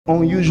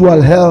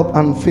unusual help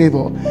and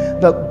favor.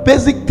 The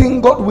basic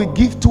thing God will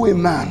give to a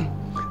man.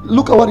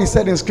 Look at what he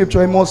said in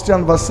scripture, Amos 3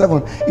 and verse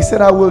 7. He said,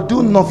 I will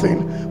do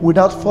nothing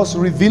without first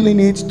revealing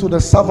it to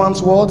the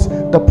servant's words,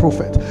 the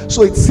prophet.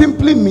 So it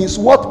simply means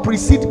what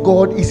precedes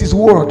God is his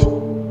word.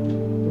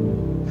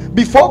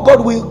 Before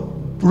God will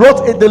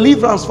wrought a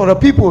deliverance for the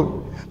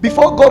people,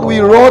 before God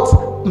will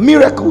wrought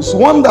miracles,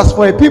 wonders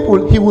for a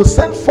people, he will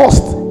send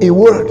first a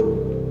word.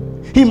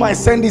 He might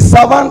send his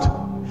servant.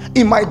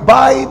 He might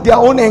by their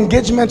own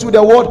engagement with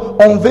the word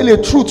unveil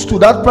a truth to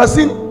that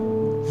person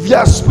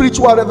via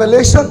spiritual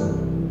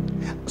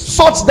revelation,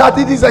 such that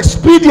it is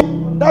expedient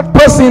for that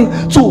person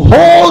to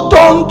hold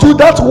on to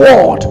that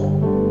word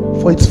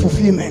for its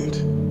fulfillment.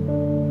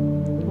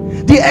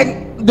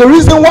 The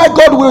reason why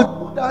God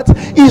will do that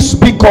is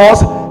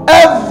because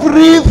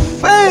every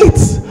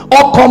faith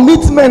or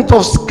commitment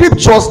of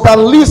scriptures that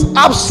leaves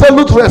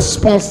absolute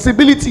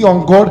responsibility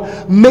on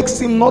God makes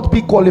him not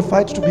be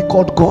qualified to be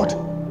called God.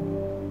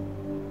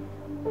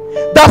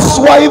 That's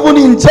why even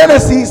in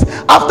Genesis,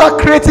 after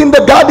creating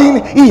the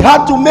garden, he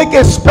had to make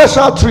a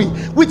special tree,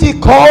 which he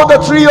called the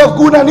tree of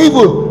good and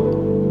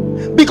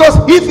evil. Because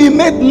if he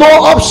made no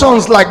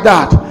options like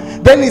that,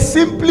 then it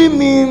simply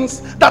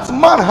means that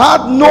man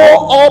had no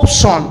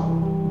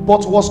option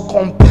but was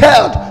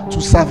compelled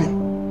to serve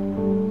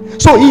him.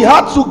 So he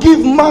had to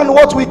give man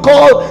what we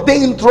call the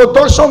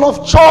introduction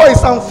of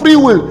choice and free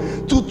will,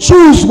 to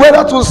choose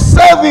whether to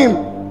serve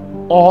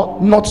him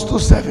or not to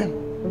serve him.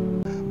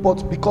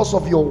 But because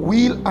of your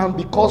will and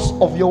because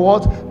of your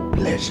what?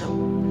 Pleasure.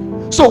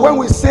 So when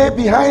we say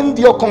behind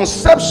your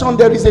conception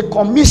there is a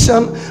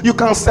commission, you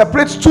can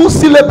separate two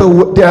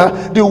syllables there,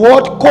 the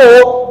word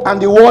call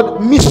and the word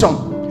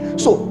mission.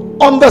 So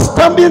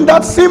understanding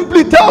that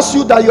simply tells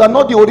you that you are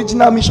not the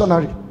original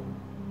missionary.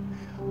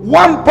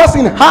 One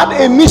person had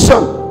a mission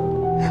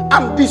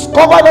and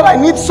discovered that I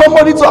need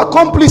somebody to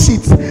accomplish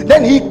it.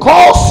 Then he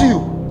calls you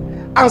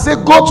and says,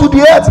 go to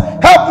the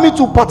earth, help me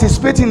to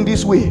participate in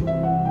this way.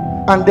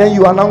 And then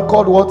you are now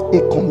called what?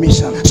 A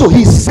commission. So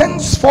he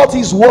sends forth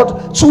his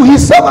word to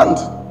his servant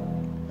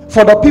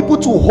for the people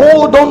to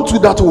hold on to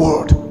that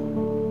word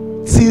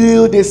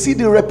till they see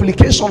the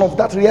replication of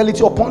that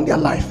reality upon their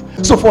life.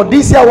 So for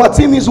this year our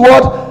theme is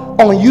what?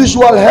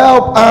 Unusual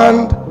help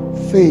and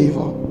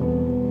favor.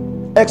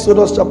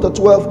 Exodus chapter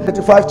 12,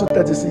 35 to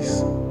 36.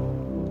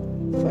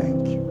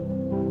 Thank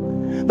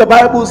you. The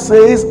Bible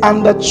says,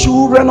 and the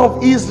children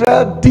of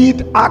Israel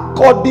did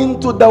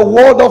according to the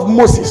word of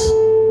Moses.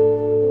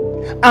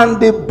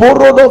 And they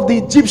borrowed of the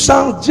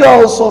Egyptians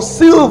jewels of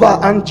silver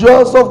and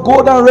jewels of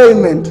gold and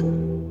raiment.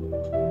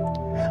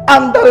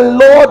 And the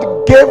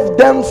Lord gave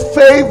them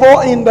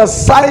favor in the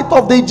sight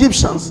of the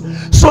Egyptians,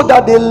 so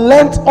that they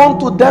lent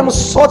unto them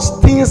such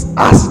things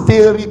as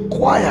they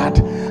required,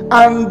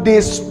 and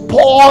they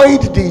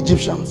spoiled the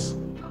Egyptians.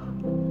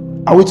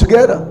 Are we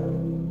together?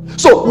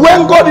 So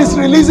when God is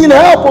releasing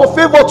help or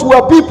favor to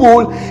our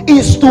people,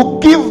 is to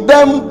give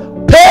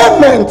them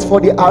payment for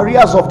the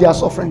arrears of their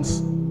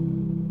sufferings.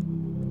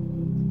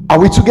 Are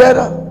we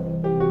together?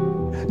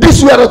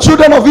 These were the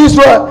children of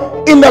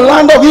Israel in the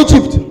land of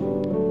Egypt,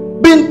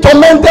 being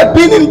tormented,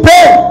 being in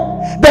pain.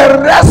 The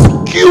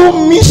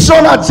rescue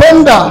mission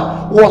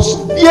agenda was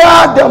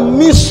via the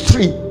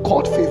mystery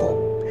called favor.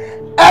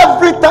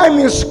 Every time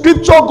in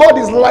scripture God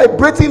is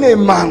liberating a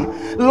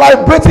man,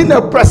 liberating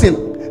a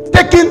person,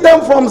 taking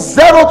them from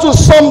zero to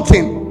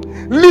something,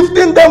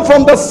 lifting them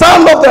from the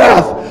sand of the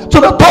earth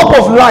to the top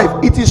of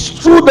life, it is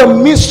through the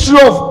mystery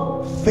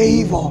of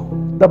favor.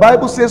 The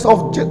Bible says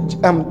of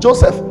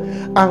Joseph,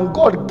 and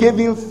God gave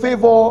him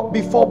favor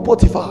before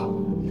Potiphar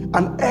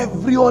and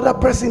every other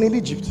person in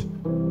Egypt.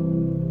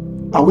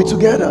 Are we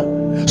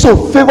together? So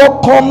favor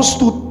comes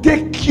to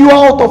take you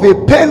out of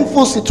a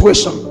painful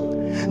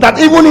situation, that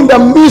even in the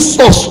midst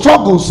of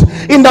struggles,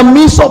 in the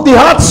midst of the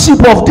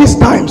hardship of these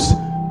times,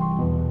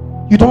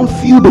 you don't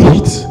feel the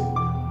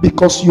heat,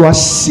 because you are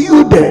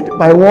shielded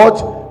by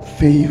what?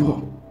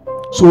 Favor.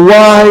 So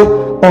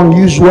why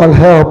unusual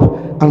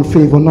help and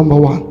favor? Number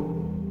one,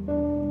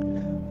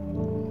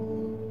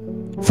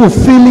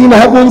 fulfilling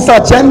heaven's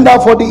agenda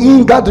for the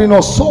ingathering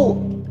of soul.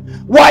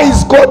 Why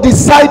is God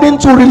deciding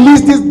to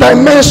release this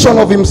dimension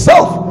of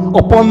himself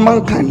upon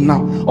mankind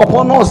now,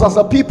 upon us as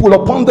a people,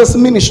 upon this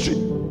ministry?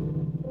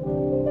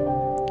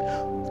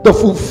 The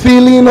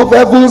fulfilling of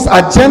heaven's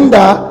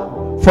agenda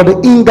for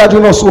the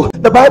ingathering of soul.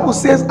 The Bible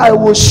says, I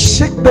will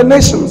shake the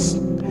nations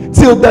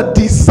till the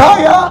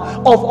desire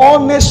of all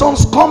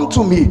nations come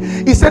to me.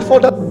 He said, for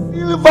the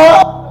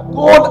silver,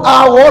 gold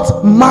are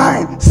what?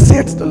 Mine,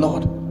 saith the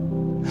Lord.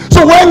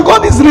 So when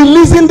God is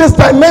releasing this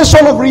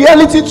dimension of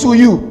reality to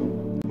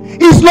you,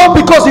 it's not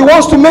because he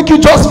wants to make you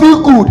just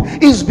feel good.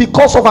 It's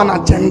because of an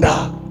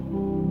agenda.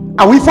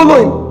 Are we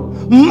following?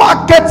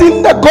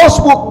 Marketing the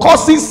gospel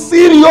causes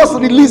serious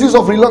releases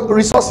of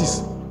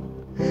resources.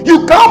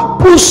 You can't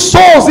push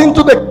souls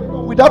into the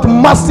kingdom without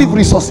massive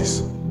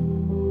resources.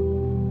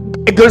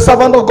 A great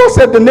servant of God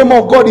said the name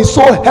of God is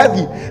so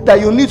heavy that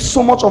you need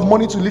so much of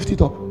money to lift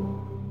it up.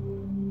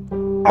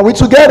 Are we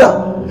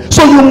together?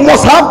 So you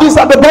must have this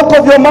at the back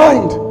of your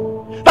mind.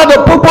 That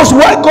the purpose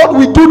why God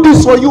will do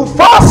this for you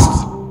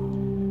fast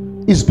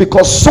is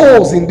because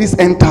souls in this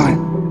end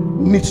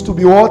time needs to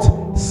be what?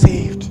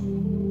 Saved.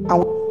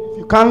 And if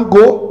you can't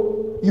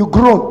go, you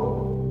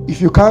groan.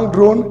 If you can't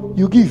groan,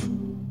 you give.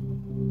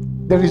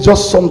 There is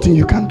just something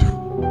you can do.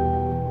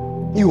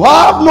 You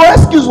have no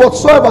excuse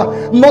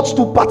whatsoever not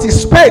to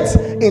participate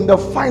in the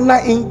final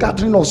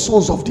ingathering of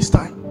souls of this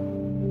time.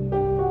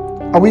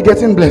 Are we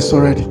getting blessed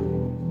already?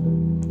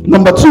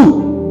 Number 2,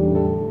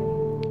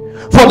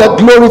 for the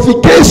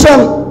glorification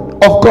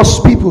of God's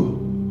people,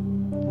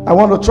 I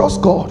want to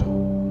trust God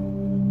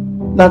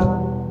that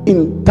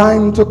in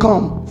time to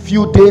come,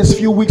 few days,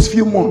 few weeks,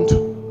 few months,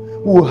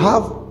 we'll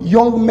have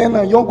young men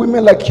and young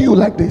women like you,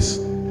 like this,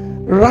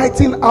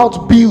 writing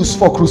out bills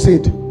for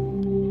crusade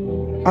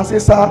and say,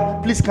 sir,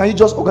 please can you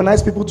just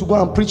organize people to go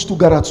and preach to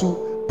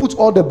Garatu? Put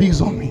all the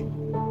bills on me.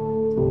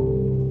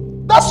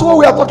 That's what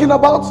we are talking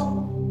about.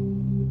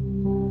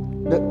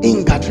 The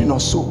ingathering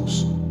of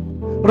souls.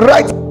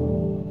 Right?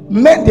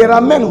 Men, there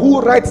are men who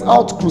write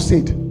out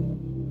crusade.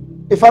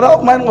 A father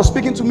of mine was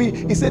speaking to me.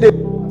 He said they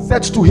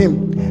said to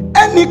him,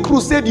 any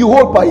crusade you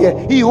hold per year,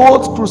 he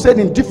holds crusade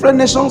in different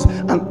nations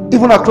and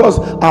even across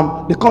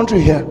the country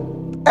here.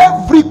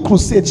 Every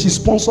crusade she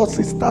sponsors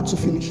is start to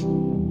finish.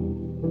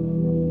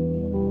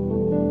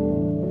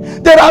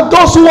 There are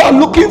those who are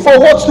looking for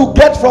what to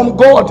get from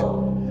God.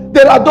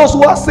 There are those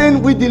who are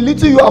saying, with the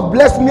little you have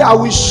blessed me, I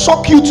will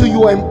shock you to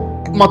you and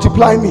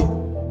multiply me.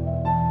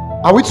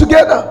 Are we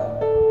together?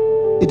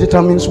 It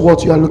determines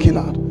what you are looking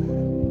at.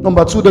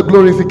 Number 2, the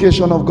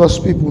glorification of God's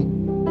people.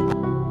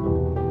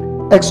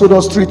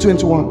 Exodus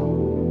 3:21.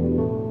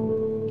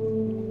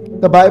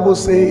 The Bible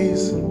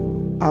says,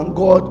 and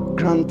God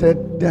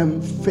granted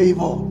them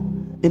favor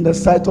in the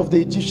sight of the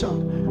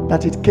Egyptian,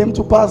 that it came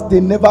to pass they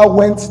never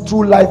went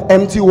through life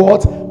empty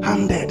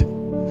handed.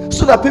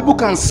 So that people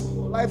can see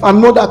life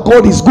and know that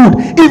God is good,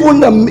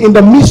 even in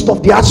the midst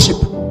of the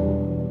hardship,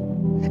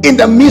 in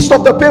the midst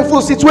of the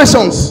painful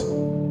situations.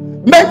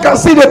 Men can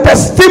see the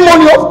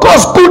testimony of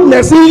God's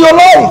goodness in your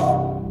life.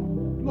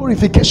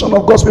 Glorification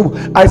of God's people.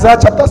 Isaiah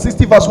chapter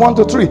 60 verse 1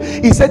 to 3.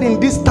 He said, in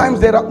these times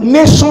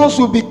nations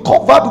will be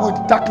covered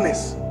with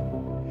darkness.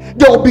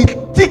 There will be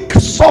thick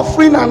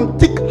suffering and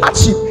thick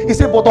hardship. He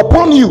said, but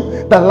upon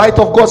you the light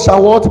of God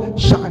shall what?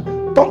 Shine.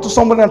 Turn to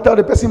somebody and tell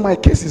the person, my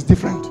case is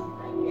different,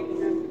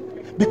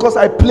 because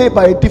I play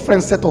by a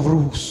different set of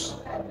rules.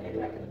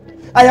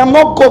 I am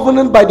not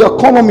governed by the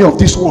economy of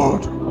this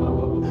world.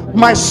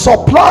 My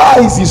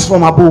supplies is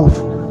from above.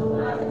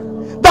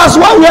 That's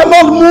why we are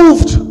not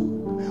moved.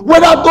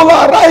 Whether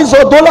dollar rise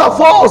or dollar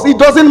falls, it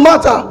doesn't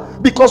matter,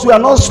 because we are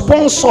not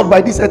sponsored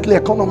by this earthly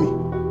economy.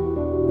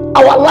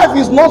 Our life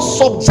is not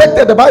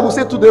subjected, the Bible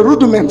says, to the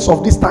rudiments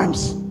of these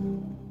times.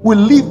 We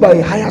live by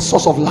a higher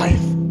source of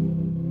life.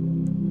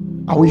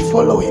 Are we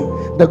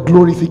following? The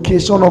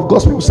glorification of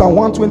God's people. Psalm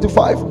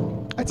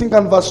 125, I think,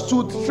 and verse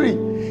 2 to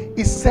 3.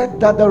 He said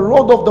that the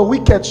rod of the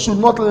wicked should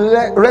not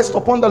rest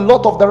upon the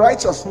lot of the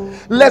righteous,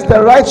 lest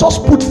the righteous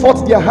put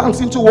forth their hands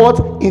into what?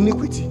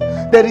 Iniquity.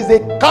 There is a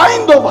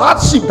kind of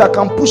hardship that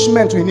can push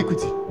men to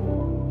iniquity,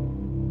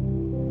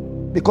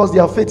 because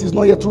their faith is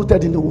not yet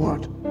rooted in the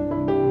word.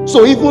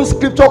 So even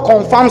scripture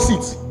confirms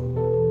it.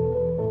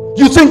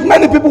 You think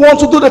many people want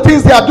to do the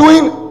things they are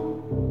doing?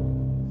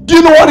 Do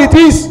you know what it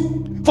is?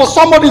 For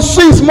somebody to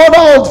see his mother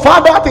or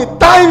father at a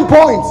time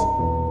point,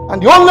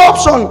 and the only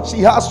option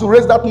she has to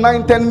raise that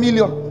 9-10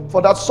 million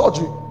for that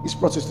surgery is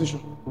prostitution.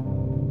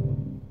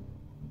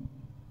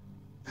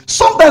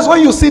 Sometimes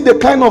when you see the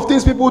kind of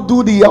things people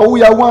do, the Yahoo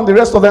and the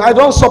rest of them, I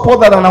don't support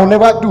that and I'll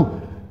never do.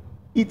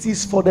 It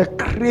is for the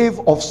crave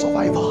of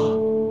survival.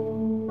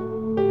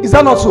 Is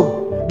that not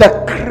so? The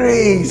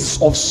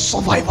craze of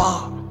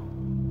survival.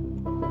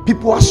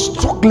 People are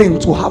struggling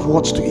to have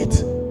what to eat.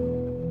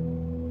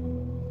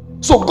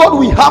 So God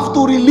will have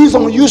to release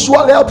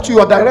unusual help to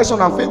your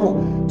direction and favor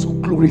to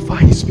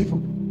glorify his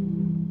people.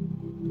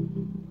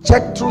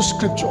 Check through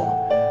scripture.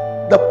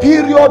 The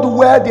period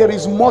where there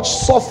is much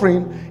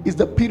suffering is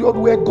the period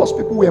where God's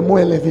people were more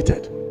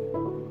elevated.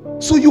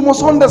 So you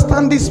must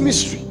understand this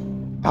mystery.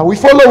 Are we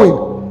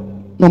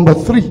following? Number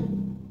 3.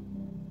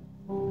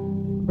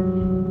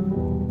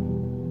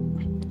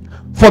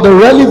 For the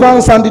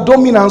relevance and the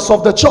dominance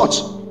of the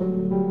church.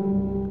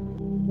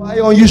 By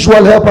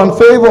unusual help and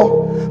favor.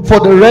 For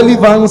the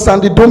relevance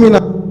and the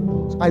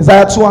dominance.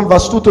 Isaiah 2 and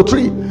verse 2 to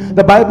 3.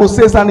 The Bible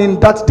says, and in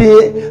that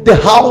day the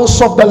house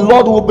of the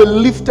Lord will be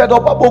lifted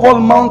up above all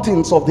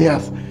mountains of the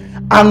earth,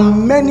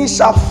 and many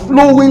shall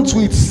flow into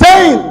it,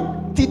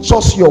 saying, teach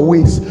us your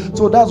ways.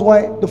 So that's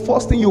why the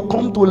first thing you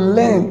come to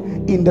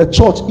learn in the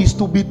church is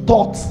to be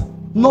taught.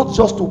 Not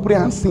just to pray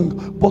and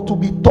sing, but to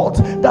be taught.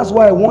 That's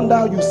why I wonder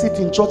how you sit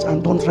in church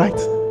and don't write.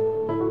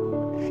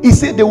 He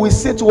said they will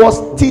say to us,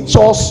 teach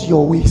us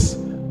your ways.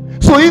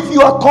 So if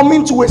you are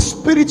coming to a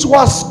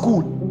spiritual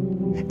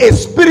school, a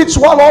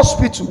spiritual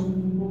hospital,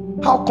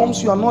 how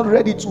comes you are not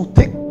ready to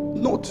take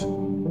note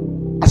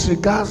as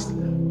regards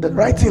the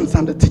writings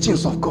and the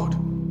teachings of God?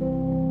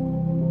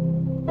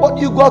 What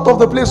you got off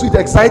the place with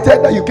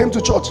excited that you came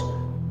to church?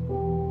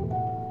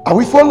 Are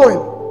we following?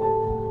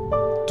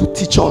 To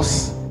teach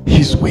us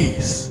his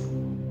ways,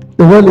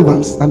 the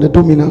relevance and the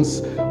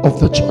dominance of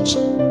the church.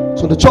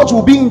 So the church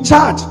will be in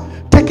charge,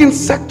 taking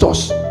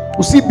sectors.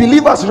 We see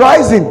believers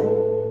rising,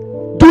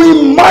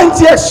 doing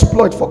mighty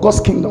exploit for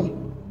God's kingdom.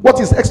 What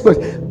is exploit?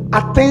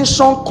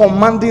 Attention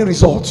commanding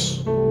results.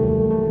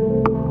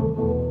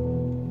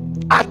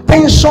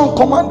 Attention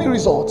commanding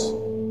results.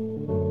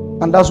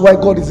 And that's why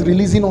God is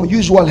releasing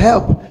unusual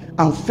help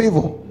and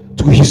favor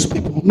to his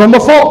people. Number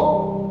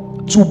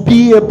 4, to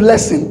be a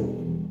blessing.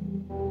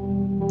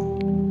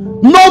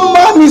 No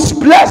man is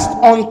blessed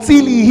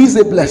until he is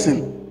a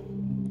blessing.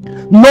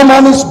 No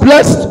man is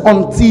blessed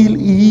until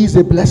he is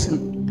a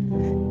blessing.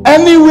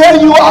 Anywhere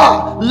you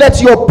are,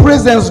 let your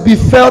presence be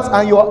felt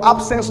and your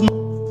absence not.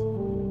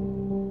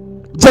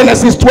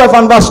 Genesis 12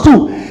 and verse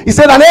 2. He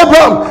said, and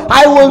Abraham,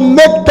 I will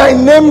make thy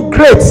name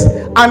great,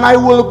 and I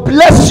will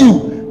bless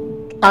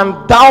you,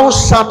 and thou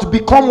shalt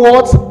become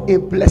what? A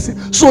blessing.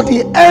 So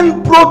the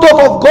end product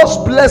of God's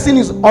blessing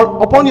is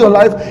upon your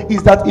life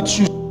is that it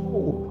should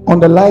show on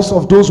the lives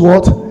of those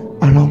what?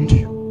 Around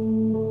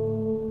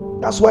you.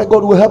 That's why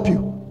God will help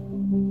you.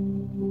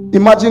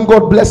 Imagine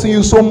God blessing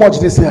you so much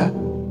this year.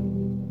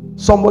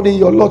 Somebody in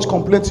your lodge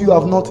complains you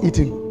have not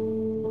eaten.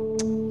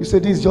 You say,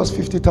 this is just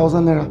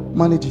 50,000 naira.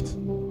 Manage it.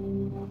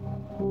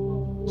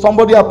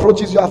 Somebody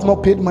approaches you, I have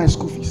not paid my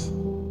school fees.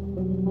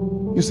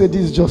 You say,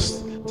 this is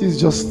just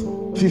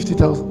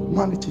 50,000.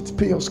 Manage it.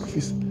 Pay your school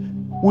fees.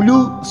 Will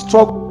you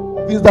struggle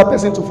to convince that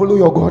person to follow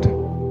your God?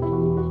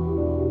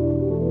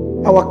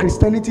 Our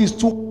Christianity is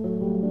too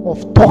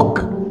of talk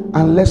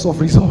and less of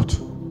result.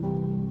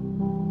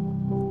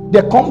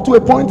 They come to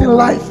a point in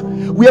life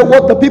where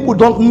what the people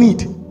don't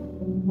need,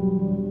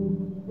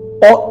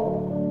 or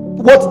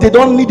what they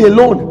don't need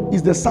alone,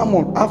 is the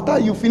sermon. After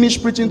you finish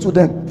preaching to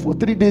them for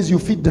 3 days, you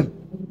feed them.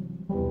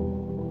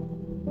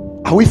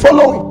 Are we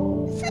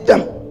following? Feed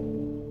them.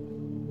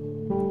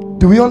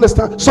 Do we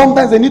understand?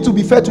 Sometimes they need to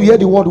be fed to hear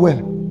the word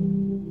well.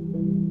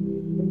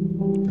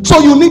 So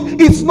you need,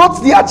 it's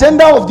not the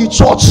agenda of the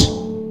church,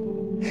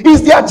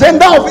 it's the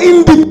agenda of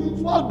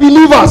individual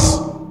believers.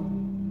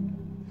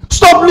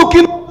 Stop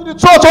looking at the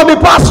church or the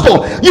pastor.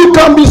 You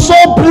can be so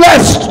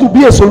blessed to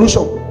be a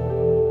solution.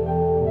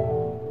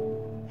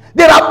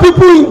 There are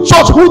people in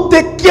church who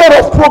take care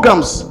of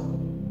programs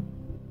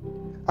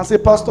and say,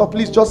 pastor,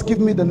 please just give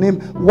me the name.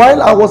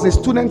 While I was a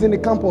student in the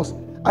campus,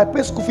 I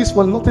pay school fees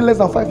for nothing less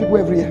than 5 people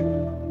every year.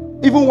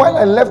 Even while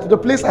I left the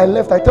place I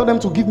left, I tell them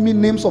to give me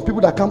names of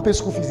people that can't pay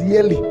school fees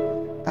yearly,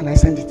 and I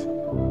send it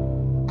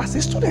as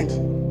a student.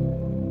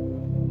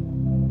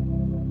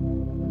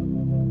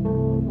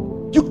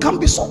 You can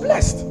be so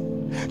blessed.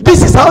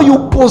 This is how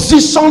you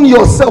position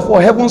yourself for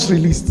heaven's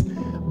release,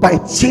 by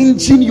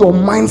changing your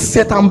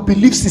mindset and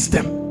belief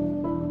system.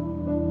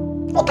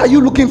 What are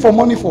you looking for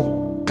money for?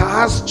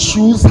 Cars,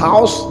 shoes,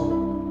 house?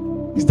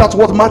 Is that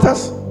what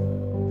matters?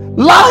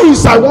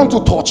 Lives I want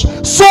to touch,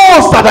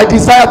 souls that I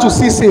desire to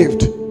see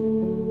saved.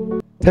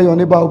 Tell your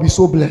neighbor, I'll be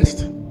so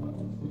blessed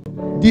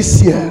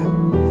this year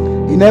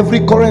in every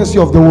currency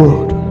of the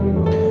world,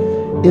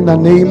 in the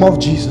name of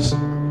Jesus.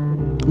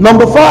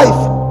 Number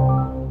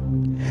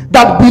 5,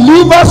 that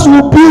believers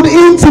will build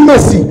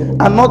intimacy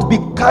and not be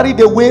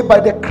carried away by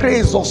the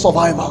craze of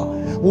survival.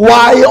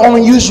 Why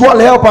unusual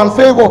help and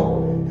favor?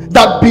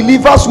 That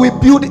believers will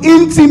build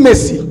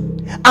intimacy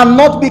and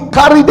not be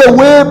carried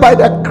away by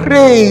the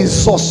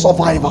craze of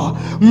survival.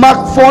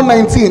 Mark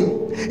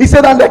 4:19. He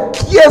said, and the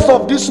cares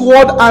of this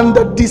world and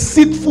the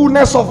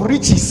deceitfulness of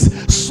riches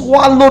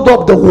swallowed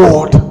up the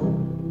world.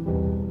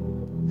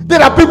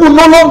 There are people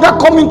no longer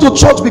coming to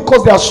church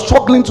because they are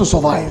struggling to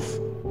survive.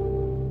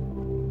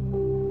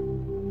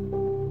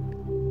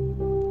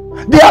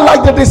 They are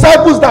like the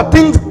disciples that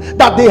think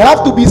that they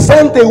have to be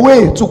sent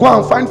away to go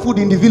and find food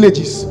in the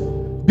villages,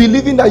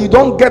 believing that you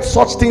don't get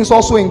such things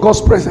also in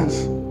God's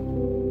presence.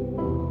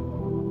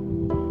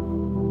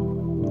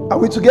 Are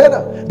we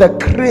together? The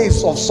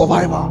craze of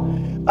survival.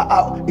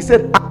 He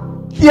said,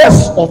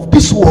 yes, of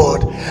this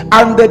world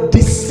and the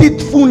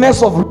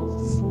deceitfulness of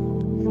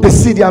riches. They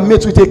see they are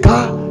made with a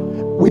car,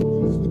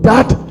 with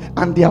that,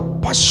 and they are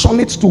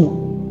passionate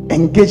to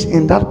engage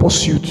in that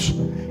pursuit.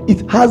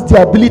 It has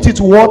the ability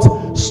to what?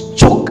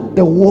 Choke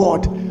the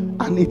word,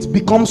 and it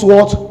becomes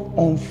what?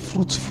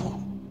 Unfruitful.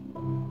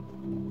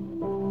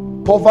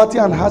 Poverty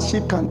and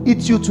hardship can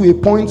eat you to a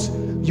point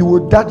you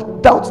will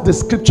doubt the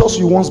scriptures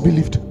you once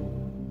believed.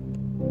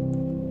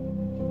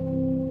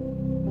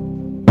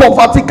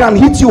 Poverty can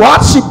hit you,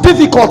 hardship,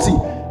 difficulty,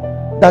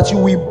 that you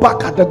will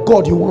back at the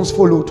God you once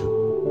followed.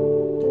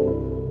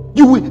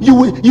 You will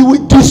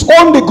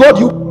disown the God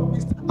you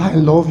promised. I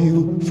love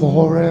you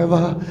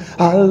forever.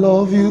 I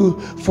love you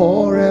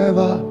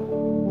forever.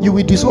 You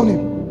will disown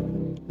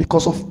him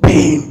because of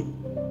pain.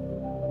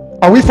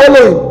 Are we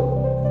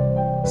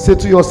following? Say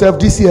to yourself,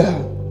 this year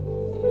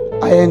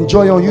I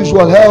enjoy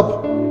unusual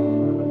help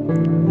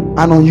and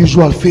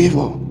unusual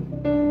favor.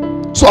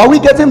 So are we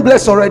getting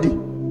blessed already?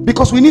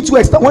 Because we need to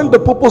extend. When the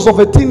purpose of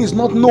a thing is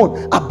not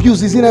known,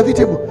 abuse is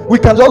inevitable. We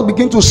can just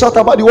begin to shout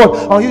about the word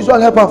unusual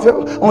help and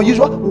favor,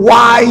 unusual.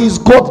 Why is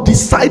God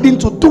deciding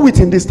to do it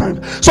in this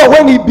time? So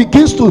when he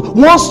begins to,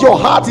 once your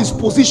heart is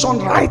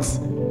positioned right,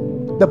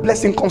 the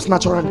blessing comes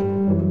naturally.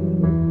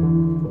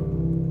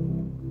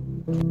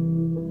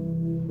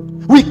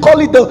 We call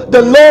it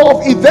the law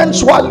of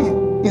eventually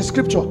in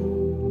scripture.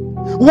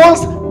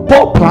 Once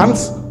Paul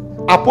plants,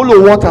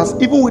 Apollo waters.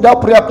 Even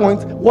without prayer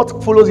point,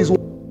 what follows is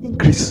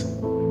increase.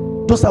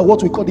 Those are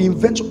what we call the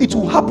eventual. It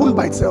will happen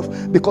by itself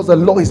because the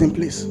law is in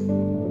place.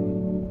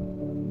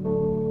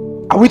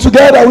 Are we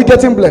together? Are we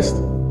getting blessed?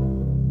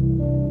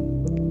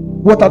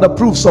 What are the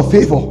proofs of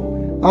favor?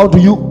 How do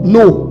you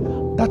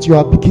know that you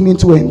are beginning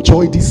to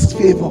enjoy this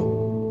favor?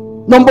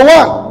 Number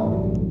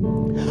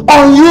one,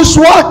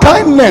 unusual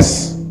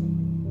kindness.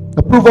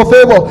 The proof of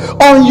favor,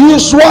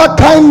 unusual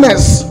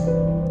kindness.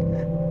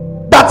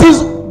 That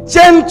is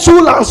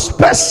gentle and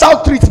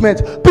special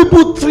treatment.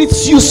 People treat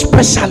you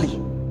specially.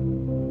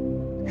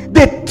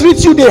 They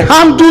treat you, they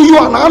handle you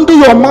and handle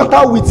your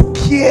matter with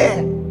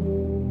care.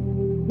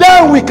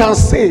 Then we can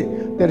say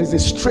there is a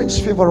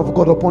strange favor of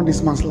God upon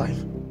this man's life.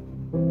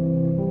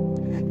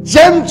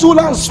 Gentle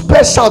and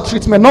special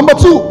treatment. Number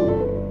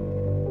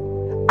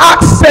two,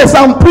 access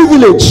and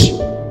privilege.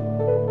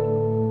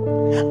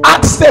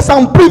 Access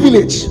and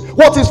privilege.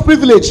 What is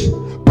privilege?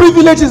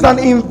 Privilege is an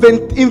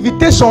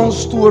invitation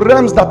to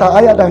realms that are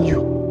higher than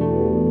you.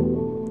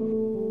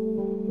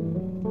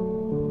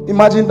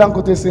 Imagine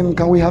Dangote saying,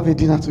 can we have a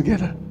dinner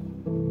together?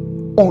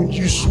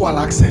 Unusual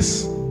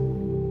access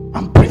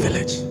and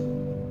privilege.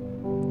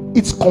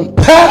 It's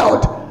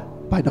compelled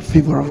by the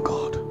favor of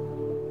God.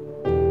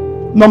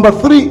 Number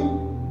three,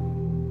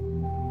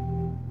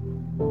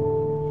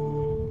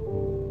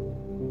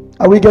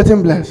 are we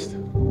getting blessed?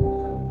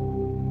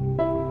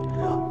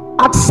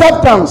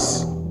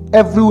 Acceptance.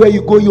 Everywhere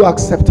you go, you are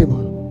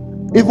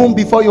acceptable, even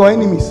before your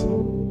enemies.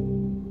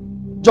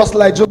 Just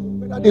like Joseph,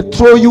 whether they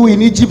throw you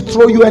in Egypt,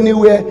 throw you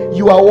anywhere,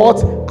 you are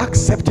what?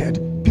 Accepted.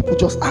 People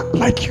just act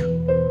like you.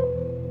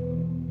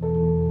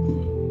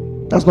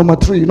 That's number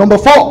three. Number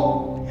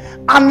four,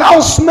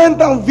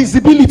 announcement and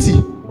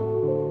visibility.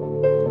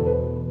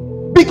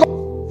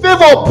 Because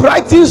favor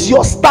brightens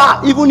your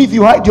star even if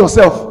you hide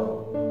yourself.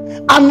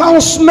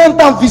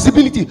 Announcement and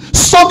visibility.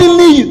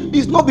 Suddenly,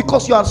 it's not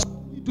because you are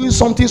doing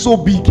something so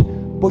big,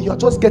 but you are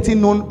just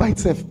getting known by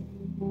itself.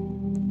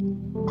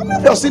 How many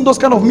of you have seen those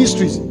kind of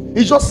mysteries?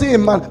 You just see a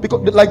man,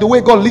 because like the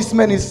way God lists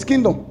men in his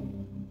kingdom.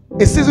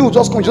 A season will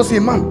just come, you just see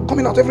a man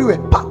coming out everywhere,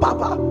 pa, pa,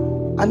 pa,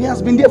 and he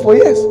has been there for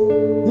years.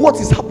 What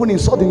is happening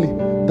suddenly?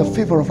 The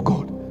favor of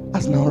God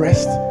has now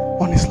rest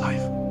on his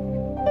life.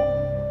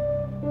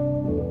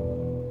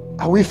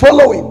 Are we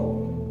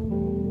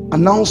following?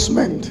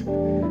 Announcement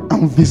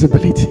and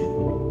visibility.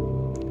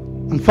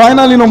 And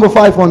finally, number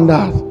five on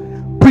that,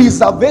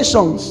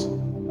 preservations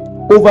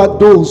over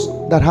those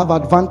that have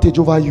advantage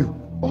over you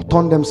or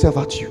turn themselves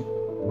at you.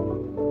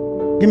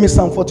 Give me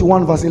Psalm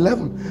 41 verse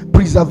 11.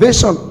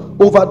 Preservation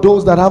over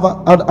those that have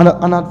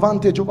an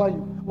advantage over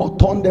you or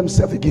turn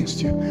themselves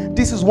against you.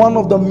 This is one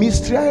of the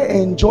mysteries I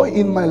enjoy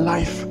in my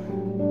life.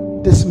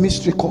 This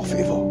mystery called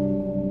favor.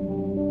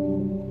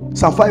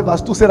 Psalm 5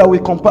 verse 2 said, I will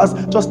compass,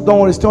 just don't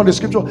worry, stay on the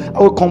scripture. I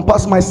will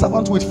compass my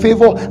servant with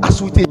favor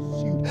as with a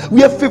shield.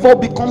 Where favor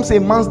becomes a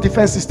man's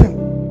defense system.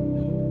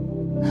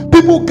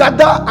 People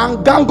gather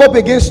and gang up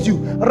against you.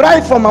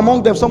 Right from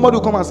among them, somebody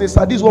will come and say,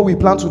 sir, this is what we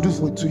plan to do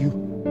to you.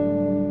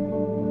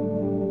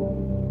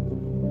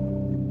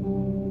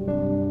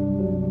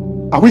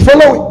 Are we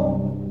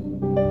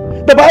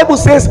following? The Bible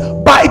says,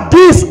 by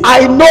this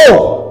I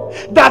know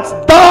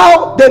that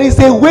there is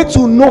a way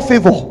to know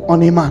favor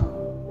on a man.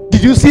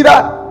 Did you see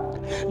that?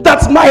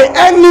 That my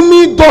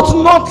enemy does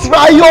not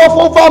triumph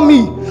over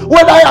me,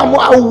 whether I am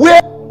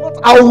aware or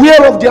not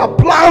aware of their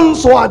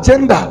plans or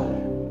agenda.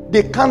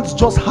 They can't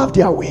just have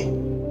their way.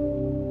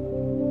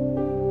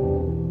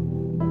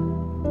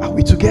 Are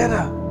we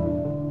together?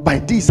 By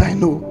this I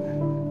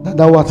know that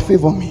thou art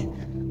favor me.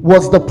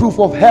 What's the proof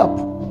of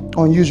help?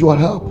 Unusual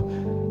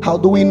help. How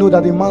do we know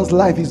that a man's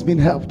life is being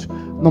helped?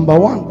 Number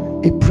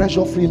one, a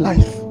pressure-free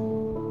life.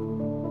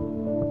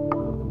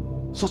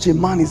 Such a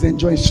man is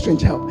enjoying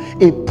strange help.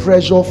 A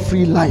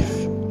pressure-free life.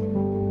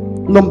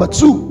 Number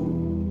two,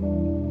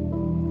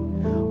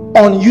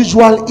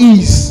 unusual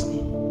ease,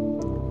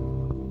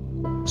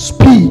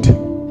 speed,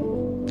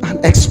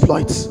 and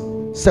exploits.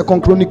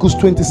 2 Chronicles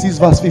 26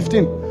 verse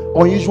 15.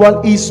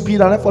 Unusual ease,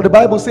 speed, and effort. The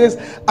Bible says,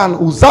 and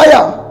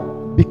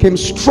Uzziah became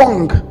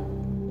strong,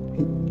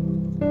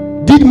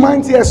 did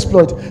mighty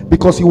exploit,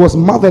 because he was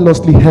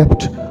marvelously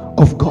helped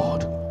of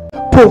God.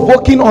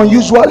 Provoking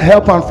unusual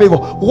help and favor.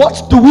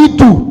 What do we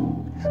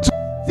do to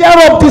tear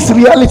up this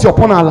reality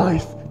upon our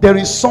life? There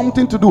is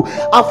something to do.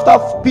 After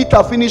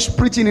Peter finished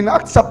preaching in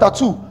Acts chapter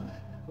 2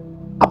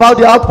 about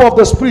the outpour of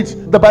the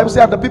Spirit, the Bible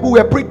says the people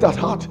were pricked at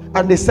heart,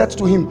 and they said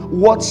to him,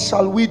 what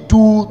shall we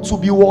do to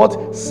be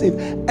what? Saved.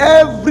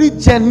 Every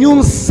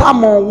genuine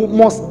sermon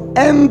must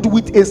end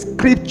with a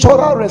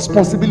scriptural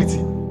responsibility.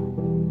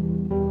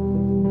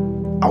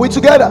 Are we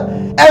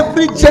together?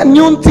 Every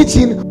genuine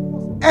teaching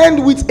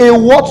end with a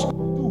what to do.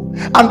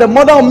 And the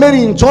mother of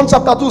Mary in John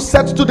chapter 2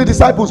 said to the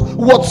disciples,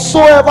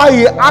 whatsoever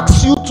he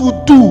asks you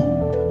to do,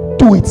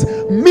 do it.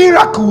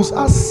 Miracles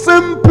are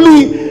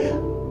simply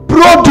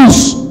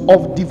produce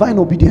of divine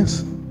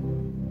obedience.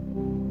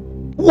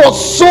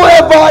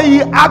 Whatsoever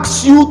he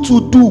asks you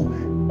to do,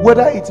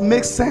 whether it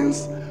makes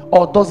sense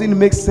or doesn't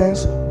make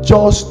sense,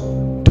 just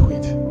do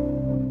it.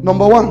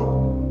 Number one,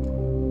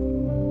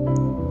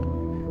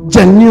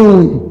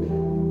 genuine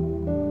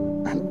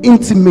and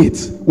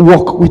intimate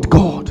walk with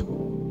God.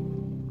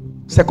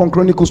 2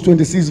 Chronicles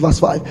 26 verse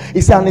 5.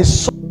 He said, and he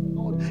saw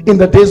God in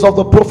the days of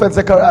the prophet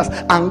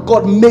Zechariah, and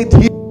God made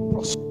him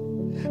prosper.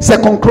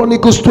 2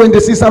 Chronicles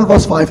 26 and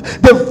verse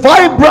 5. The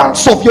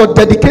vibrance of your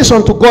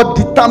dedication to God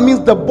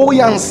determines the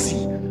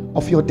buoyancy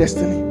of your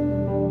destiny.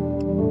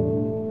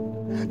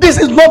 This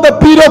is not the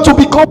period to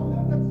become,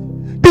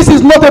 this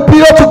is not the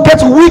period to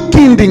get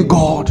weakened in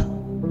God.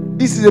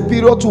 This is a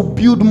period to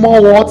build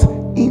more what?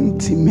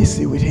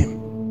 Intimacy with him.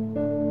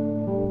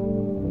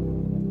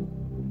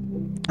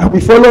 Are we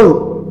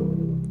following?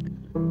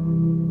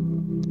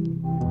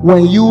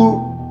 When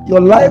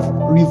your life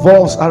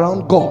revolves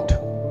around God,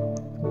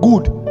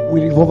 good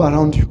will revolve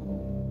around you.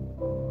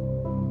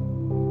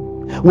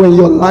 When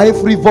your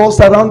life revolves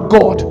around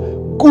God,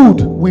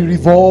 good will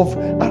revolve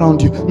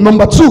around you.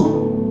 Number two,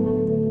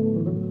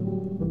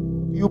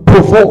 you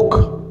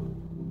provoke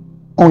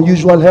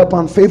unusual help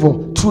and favor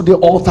through the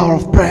altar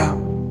of prayer.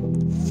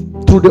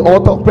 Through the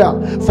altar of prayer.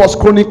 1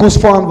 Chronicles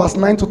 4 and verse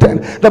 9 to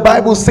 10. The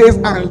Bible says,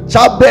 and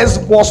Jabez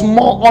was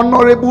more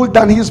honorable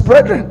than his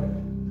brethren.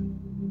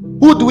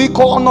 Who do we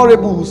call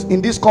honorables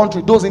in this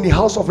country? Those in the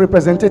House of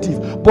Representatives.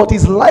 But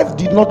his life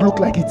did not look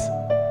like it.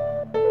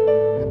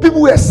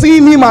 People were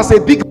seeing him as a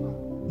big,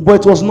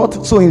 but it was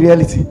not so in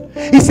reality.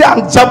 He said,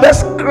 and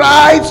Jabez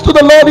cried to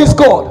the Lord his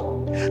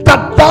God,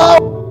 that thou,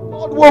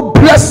 Lord, will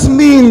bless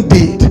me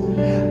indeed,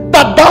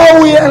 that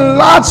thou will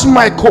enlarge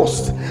my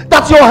coast,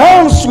 that your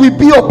hands will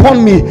be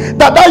upon me,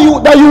 that you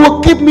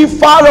will keep me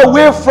far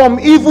away from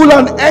evil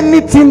and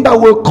anything that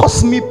will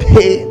cause me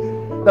pain.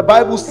 The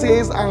Bible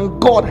says, and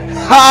God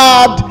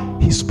heard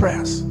his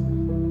prayers.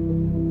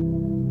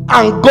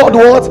 And God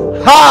what?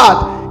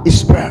 Heard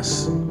his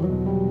prayers.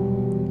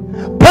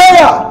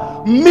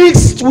 Prayer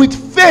mixed with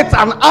faith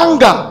and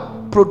anger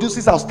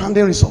produces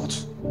outstanding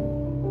results.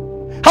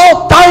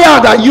 How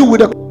tired are you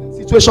with the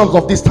situations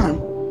of this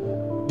time?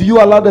 Do you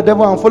allow the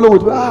devil and follow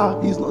with,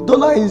 he's not,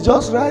 dollar is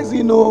just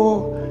rising,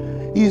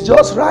 he's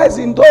just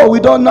rising, though we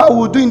don't know what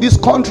we'll do in this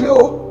country,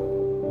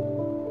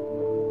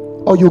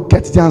 Or you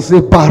get there and say,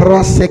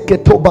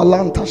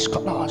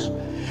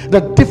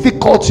 the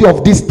difficulty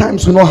of these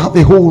times will not have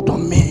a hold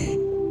on me.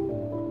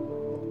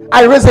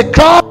 I raise a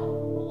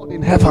cloud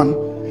in heaven.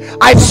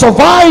 I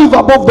survive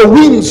above the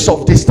winds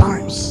of these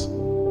times.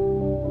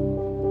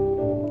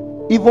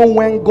 Even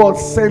when God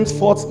sent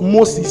forth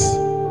Moses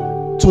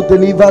to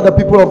deliver the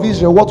people of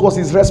Israel, what was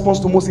his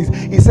response to Moses?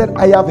 He said,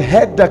 I have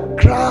heard the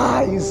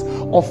cries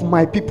of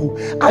my people.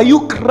 Are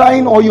you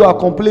crying or you are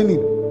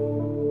complaining?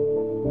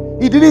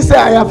 He didn't say,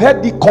 I have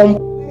heard the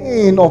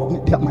complaint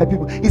of my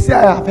people. He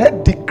said, I have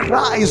heard the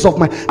cries of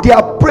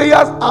their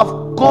prayers have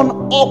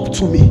gone up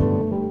to me.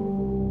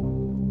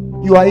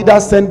 You are either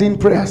sending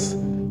prayers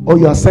or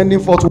you are sending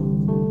forth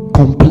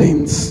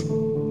complaints.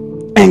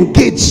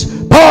 Engage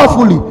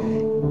powerfully.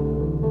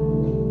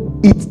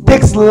 It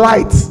takes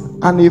light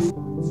and a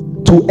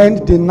to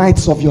end the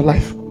nights of your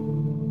life.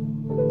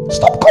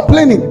 Stop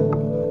complaining.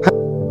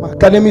 My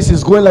academics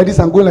is going like this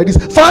and going like this.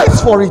 Fight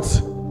for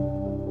it.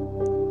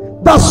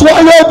 That's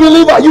why you're a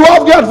believer. You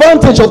have the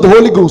advantage of the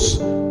Holy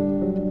Ghost.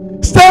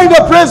 Stay in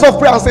the praise of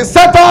prayer and say,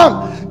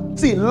 Satan,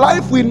 see,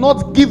 life will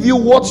not give you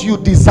what you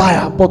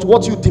desire, but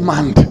what you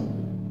demand.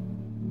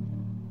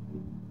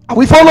 Are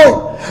we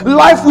following?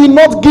 Life will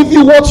not give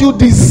you what you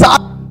desire,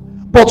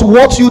 but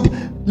what you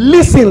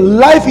listen.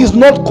 Life is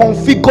not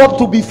configured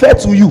to be fair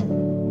to you.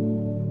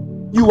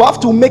 You have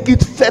to make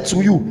it fair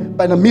to you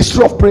by the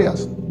mystery of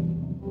prayers.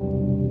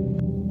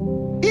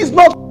 It's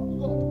not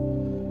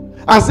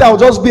and say, I'll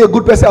just be a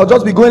good person, I'll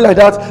just be going like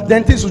that,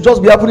 then things will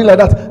just be happening like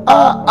that.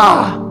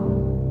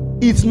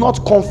 It's not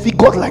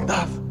configured like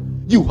that.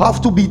 You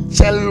have to be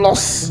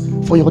jealous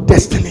for your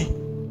destiny.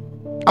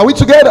 Are we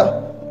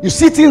together? You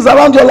see things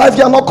around your life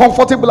you are not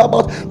comfortable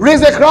about.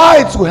 Raise a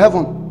cry to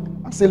heaven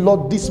and say,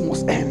 Lord, this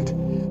must end.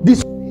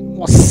 This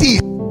must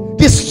cease.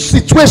 This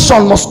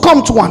situation must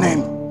come to an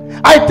end.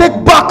 I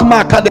take back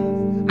my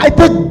academy. I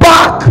take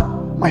back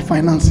my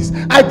finances.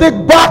 I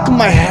take back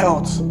my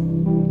health.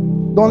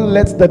 Don't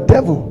let the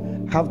devil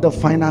have the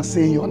final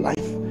say in your life.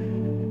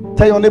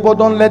 Tell your neighbor,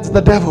 don't let the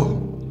devil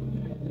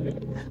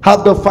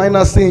have the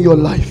final say in your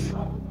life.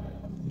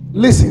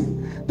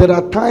 Listen, there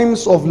are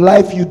times of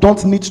life you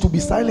don't need to be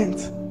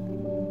silent.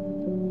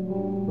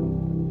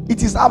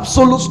 It is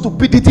absolute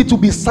stupidity to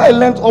be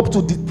silent up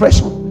to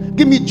depression.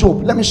 Give me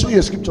Job. Let me show you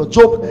a scripture.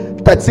 Job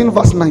 13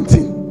 verse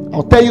 19.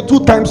 I'll tell you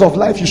 2 times of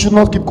life you should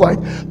not keep quiet.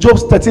 Job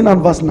 13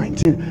 and verse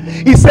 19.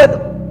 He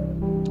said,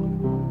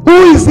 who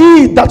Who is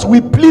he that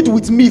will plead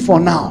with me for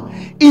now?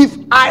 If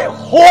I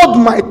hold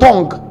my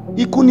tongue,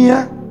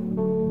 ikunia.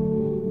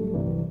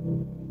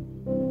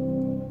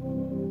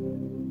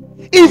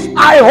 If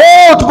I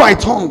hold my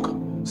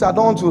tongue, so I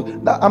don't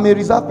want to. I'm a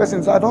reserved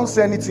person, so I don't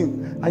say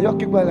anything. I just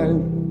keep quiet.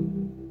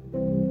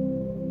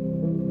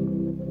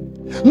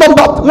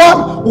 Number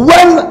one,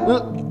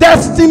 when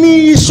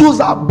destiny issues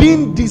are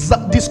being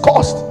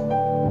discussed,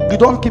 you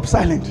don't keep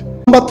silent.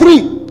 Number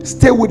three,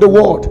 stay with the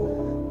word.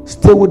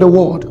 Stay with the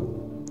word.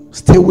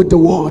 Stay with the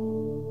word.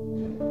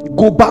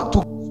 Go back to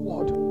God's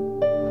word.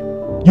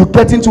 You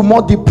get into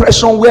more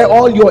depression where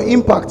all your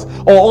impact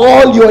or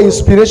all your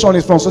inspiration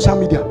is from social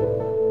media.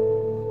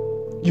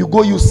 You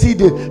go, you see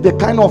the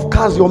kind of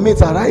cars your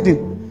mates are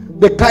riding,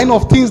 the kind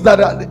of things that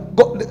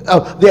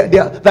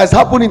that's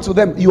happening to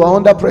them. You are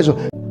under pressure.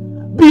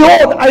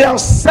 Behold, I have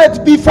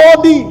set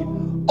before thee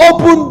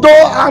open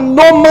door, and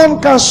no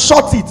man can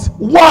shut it.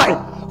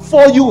 Why?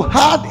 For you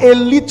had a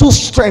little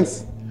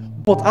strength,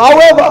 but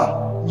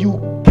however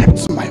you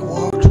kept my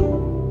word.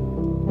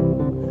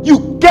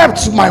 You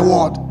kept my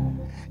word,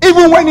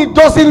 even when it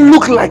doesn't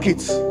look like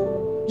it.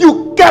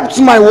 You kept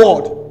my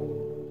word.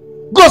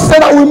 God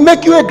said, I will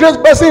make you a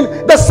great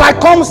person. The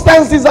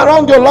circumstances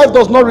around your life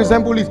does not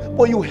resemble it,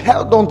 but you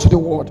held on to the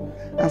word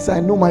and said, I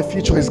know my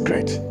future is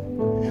great.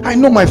 I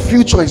know my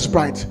future is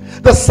bright.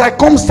 The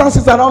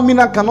circumstances around me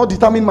now cannot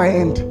determine my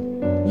end.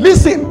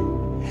 Listen,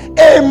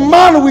 a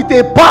man with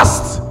a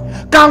past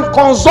can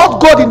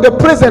consult God in the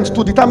present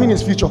to determine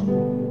his future.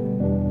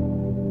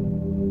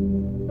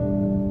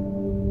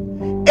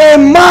 A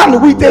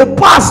man with a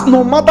past,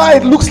 no matter how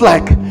it looks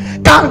like,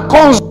 can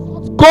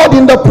consult God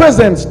in the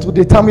present to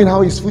determine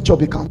how his future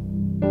becomes.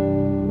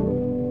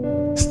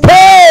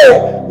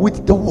 Stay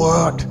with the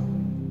word.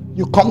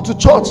 You come to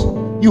church,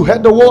 you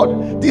heard the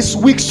word. This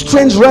week,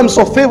 strange realms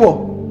of favor.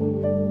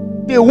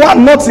 Day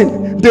one,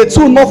 nothing. Day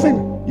two,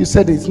 nothing. You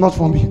said it's not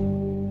for me.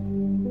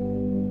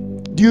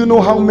 Do you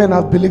know how men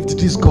have believed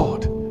this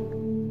God?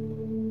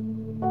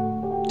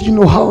 Do you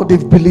know how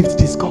they've believed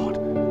this God?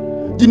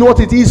 Do you know what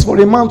it is for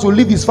a man to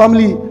leave his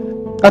family,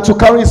 to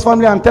carry his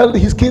family and tell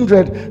his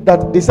kindred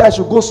that they say I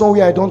should go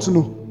somewhere I don't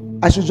know?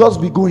 I should just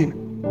be going.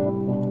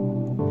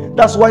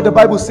 That's why the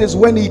Bible says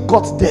when he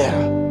got there,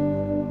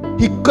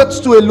 he got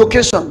to a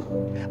location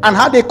and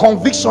had a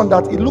conviction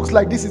that it looks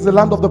like this is the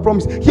land of the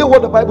promise. Hear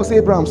what the Bible says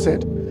Abraham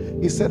said.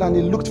 He said, and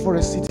he looked for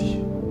a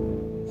city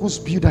whose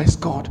builder is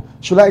God.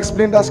 Should I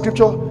explain that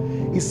scripture?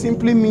 It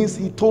simply means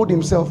he told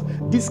himself,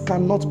 this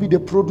cannot be the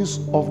produce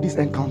of this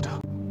encounter.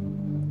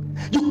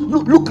 You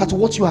look at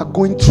what you are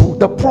going through,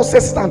 the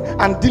process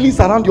and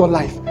dealings around your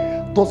life.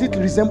 Does it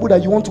resemble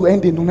that you want to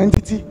end a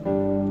non-entity?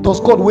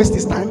 Does God waste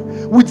his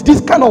time with this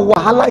kind of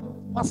wahala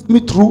he passed me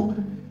through?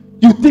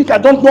 You think I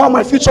don't know how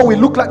my future will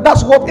look like?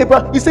 That's what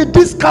Abraham, he said,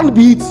 this can't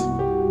be it.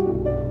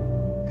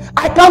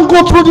 I can't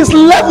go through this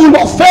level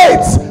of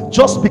faith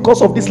just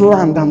because of this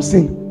land I'm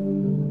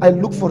seeing. I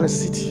look for a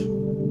city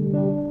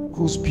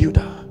whose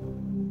builder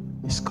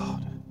is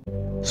God.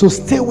 So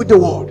stay with the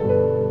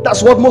word.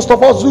 That's what most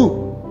of us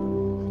do.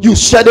 You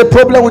shared a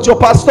problem with your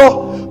pastor,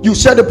 you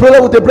shared a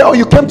problem with a brother, or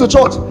you came to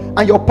church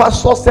and your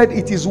pastor said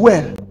it is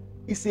well.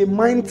 It's a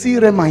mighty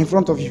rema in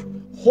front of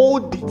you.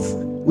 Hold it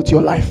with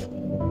your life.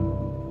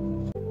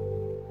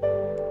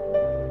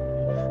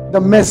 The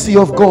mercy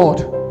of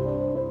God,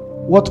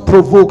 what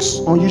provokes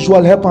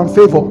unusual help and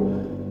favor.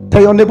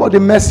 Tell your neighbor the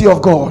mercy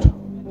of God.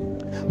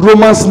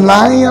 Romans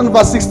 9 and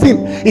verse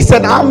 16, he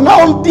said, and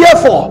now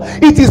therefore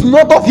it is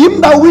not of him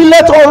that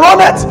willeth or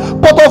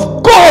runneth, but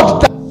of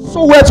God that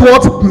showeth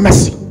what?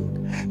 Mercy.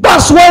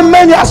 That's why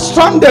many are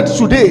stranded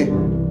today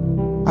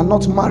and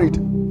not married,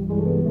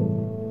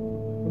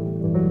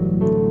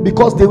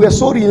 because they were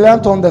so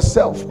reliant on the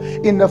self,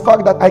 in the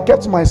fact that I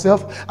kept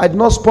myself, I did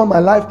not spoil my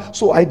life,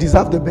 so I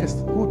deserve the best.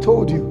 Who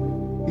told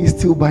you? It's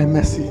still by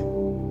mercy.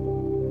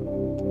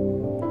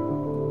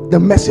 The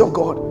mercy of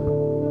God.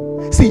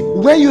 See,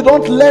 when you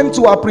don't learn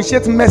to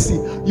appreciate mercy,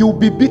 you'll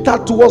be bitter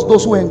towards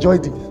those who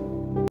enjoyed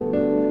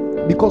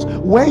it. Because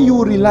when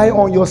you rely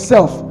on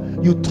yourself,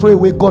 you throw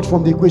away God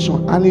from the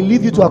equation and he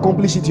leave you to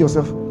accomplish it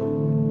yourself.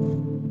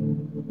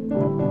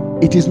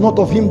 It is not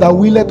of him that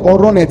willeth or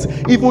runneth,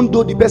 even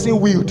though the person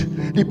willed,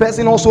 the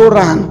person also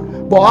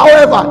ran. But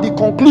however, the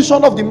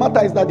conclusion of the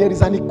matter is that there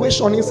is an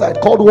equation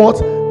inside called what?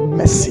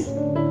 Mercy.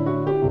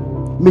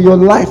 May your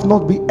life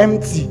not be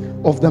empty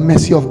of the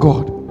mercy of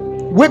God.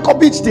 Wake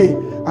up each day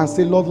and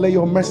say, Lord, let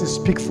your mercy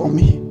speak for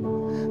me.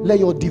 Let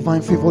your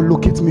divine favor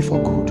locate me for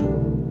good.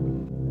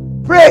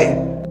 Pray.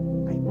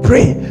 I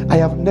pray. I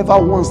have never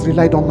once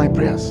relied on my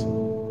prayers.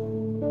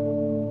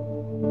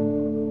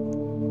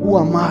 Who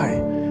am I?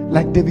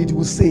 Like David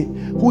will say,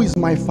 who is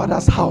my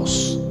father's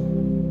house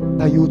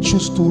that you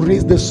choose to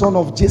raise the son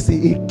of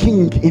Jesse a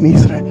king in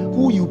Israel?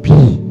 Who you be?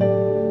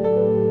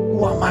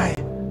 Who am I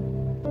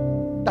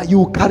that you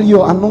will carry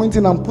your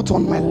anointing and put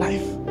on my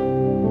life?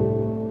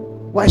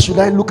 Why should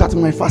I look at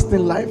my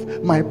fasting life,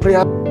 my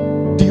prayer?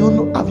 Do you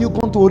know? Have you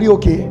gone to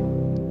Orioke?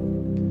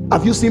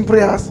 Have you seen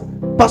prayers?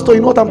 Pastor, you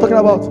know what I'm talking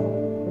about?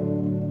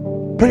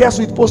 Prayers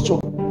with posture.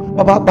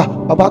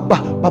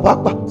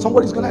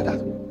 Somebody's going like that.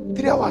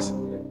 3 hours.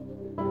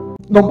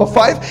 Number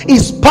 5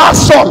 is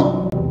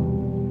passion.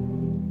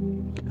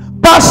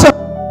 Passion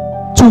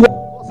towards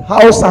God's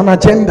house and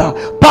agenda.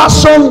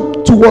 Passion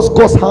towards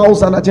God's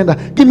house and agenda.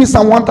 Give me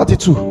Psalm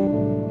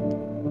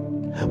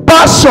 132.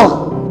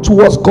 Passion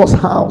towards God's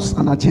house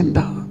and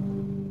agenda.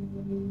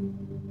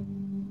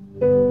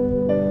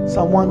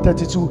 Psalm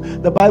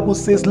 132. The Bible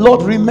says,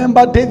 Lord,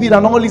 remember David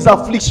and all his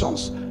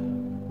afflictions.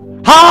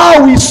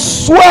 How he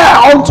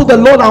swore unto the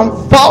Lord and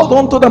vowed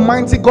unto the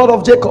mighty God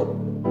of Jacob.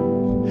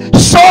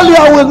 Surely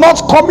I will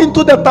not come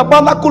into the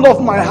tabernacle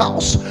of my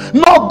house,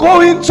 nor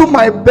go into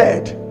my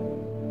bed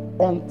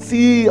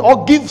until,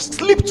 or give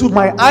sleep to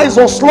my eyes,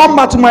 or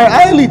slumber to my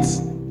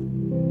eyelids,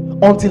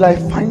 until I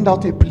find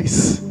out a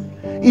place.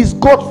 Is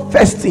God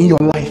first in your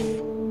life?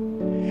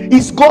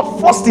 Is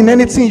God first in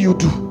anything you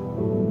do?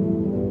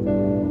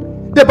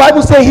 The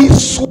Bible says he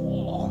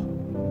swore.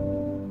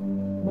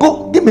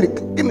 Go, give me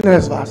the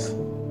next verse.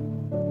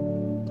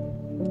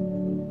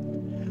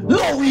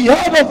 Lord, we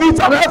heard of it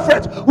and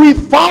effort. We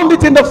found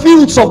it in the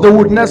fields of the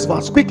wood. Next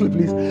verse, quickly,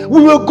 please.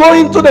 We will go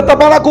into the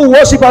tabernacle,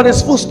 worship at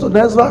his footstool.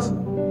 Next verse.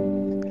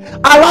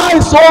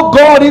 Arise, O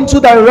God, into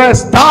thy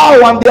rest, thou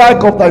and the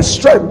ark of thy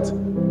strength.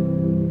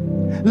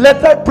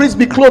 Let thy priests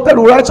be clothed with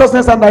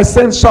righteousness, and thy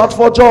saints shout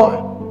for joy.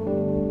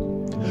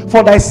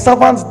 For thy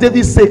servants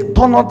David's sake,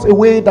 turn not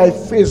away thy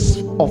face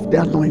of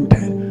the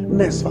anointed.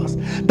 Next verse.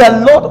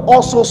 The Lord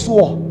also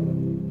swore.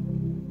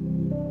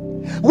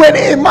 When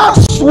a man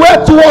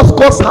swear towards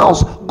God's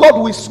house, God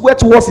will swear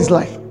towards his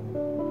life.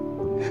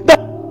 The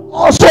Lord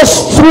also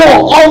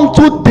swore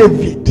unto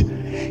David,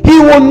 he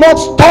will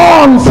not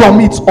turn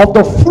from it of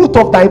the fruit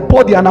of thy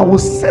body, and I will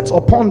set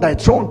upon thy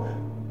throne.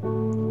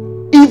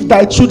 If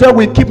thy children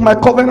will keep my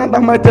covenant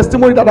and my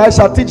testimony that I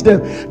shall teach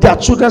them, their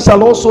children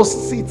shall also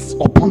sit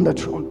upon the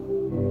throne.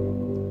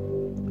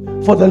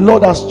 For the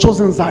Lord has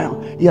chosen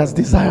Zion, he has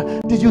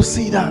desired. Did you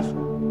see that?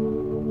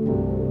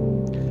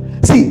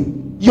 See,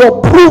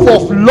 your proof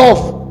of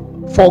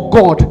love for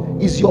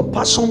God is your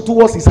passion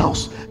towards his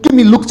house. Give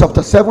me Luke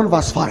chapter 7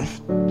 verse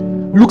 5.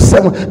 Luke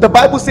 7. The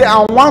Bible says,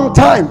 and one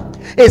time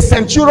a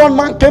centurion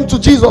man came to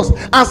Jesus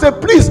and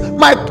said, please,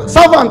 my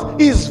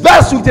servant is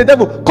vexed with the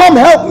devil. Come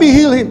help me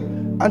heal him.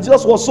 And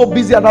Jesus was so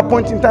busy at that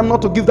point in time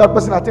not to give that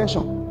person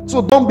attention.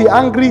 So don't be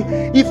angry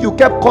if you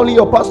kept calling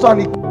your pastor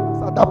and he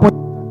at that point.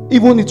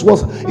 Even it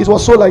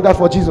was so like that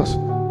for Jesus.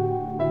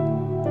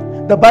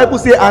 The Bible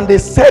says, and they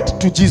said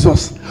to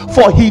Jesus,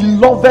 for he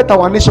loveth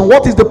our nation.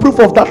 What is the proof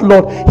of that,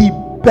 Lord? He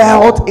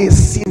built a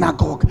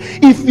synagogue.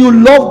 If you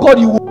love God,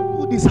 you will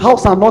build this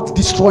house and not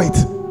destroy it.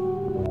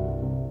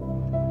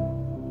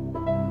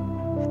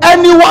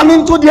 Anyone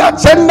into the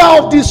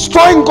agenda of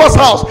destroying God's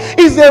house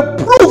is a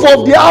proof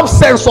of the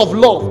absence of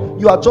love.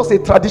 You are just a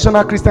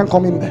traditional Christian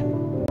coming there.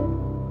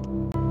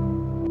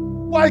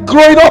 While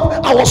growing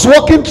up, I was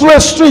walking through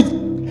a street.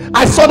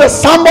 I saw the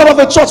signboard of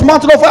a church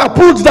mounted on fire,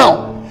 pulled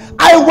down.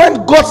 I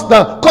went, got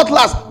the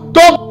cutlass,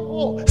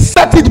 dug,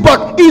 set it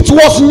back. It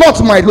was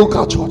not my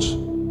local church.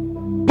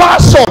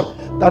 Passion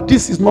that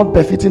this is not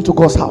befitting to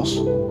God's house.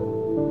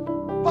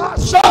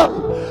 Passion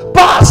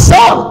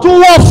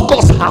towards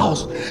God's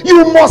house.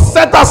 You must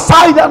set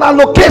aside an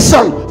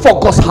allocation for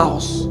God's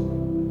house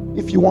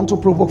if you want to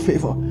provoke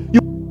favor.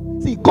 You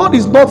see, God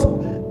is not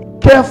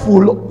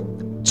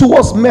careful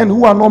towards men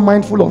who are not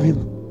mindful of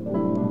him.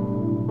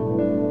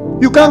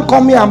 You can't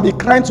come here and be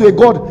crying to a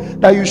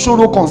God that you show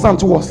no concern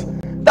towards.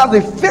 That's the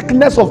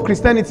fakeness of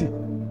Christianity.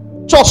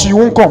 Church, you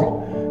won't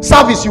come.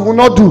 Service, you will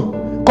not do.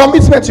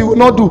 Commitment, you will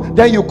not do.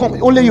 Then you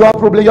come, only you have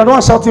problem. You're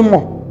not shouting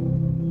more.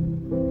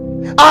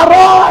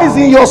 Arise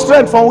in your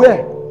strength. From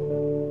where?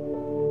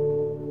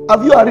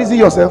 Have you arisen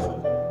yourself?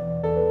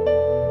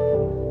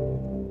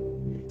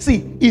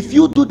 See, if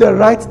you do the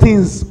right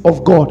things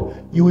of God,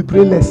 you will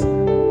pray less.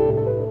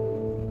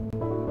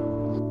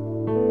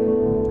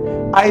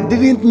 I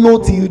didn't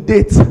know till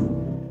date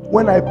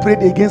when I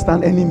prayed against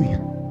an enemy.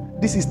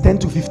 This is 10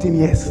 to 15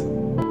 years.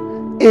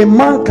 A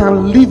man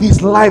can live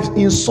his life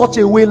in such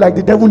a way like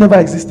the devil never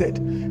existed.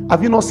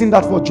 Have you not seen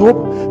that for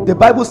Job? The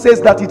Bible says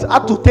that it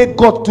had to take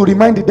God to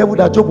remind the devil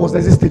that Job was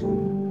existing.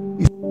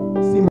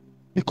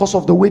 Because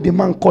of the way the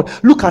man called.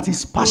 Look at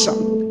his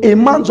passion. A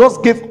man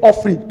just gave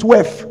offering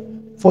 12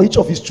 for each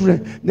of his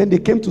children. Then they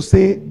came to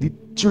say the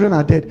children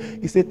are dead.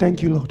 He said,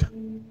 thank you, Lord.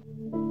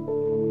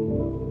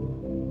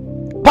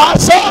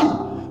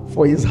 Passion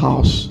for his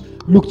house.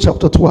 Luke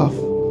chapter 12.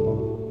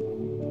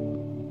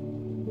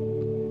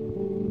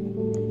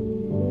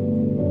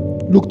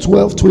 Luke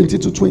 12, 20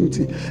 to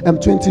 20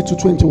 and 20 to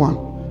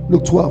 21.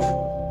 Luke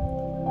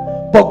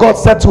 12. But God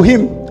said to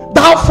him,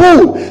 thou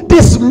fool,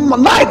 this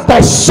night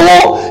thy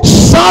soul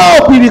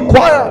shall be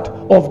required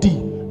of thee.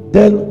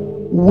 Then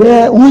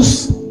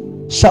whose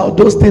shall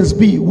those things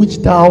be which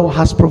thou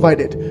hast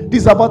provided?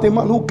 This is about a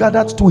man who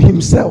gathered to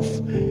himself.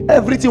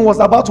 Everything was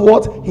about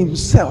what?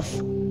 Himself.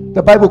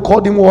 The Bible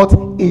called him what?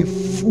 A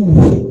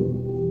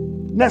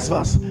fool. Next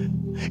verse.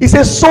 It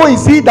says, so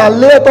is he that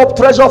laid up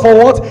treasure for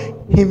what?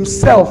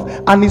 himself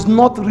and is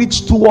not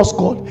rich towards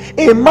God.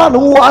 A man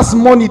who has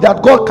money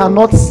that God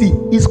cannot see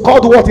is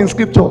called what in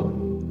scripture?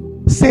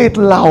 Say it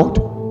loud.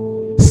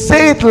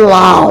 Say it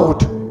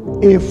loud.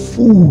 A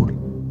fool.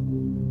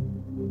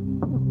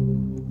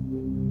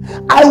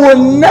 I will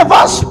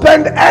never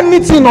spend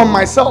anything on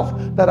myself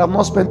that I've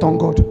not spent on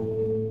God.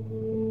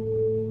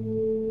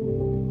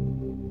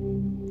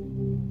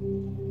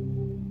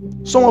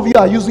 Some of you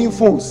are using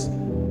phones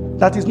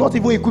that is not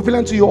even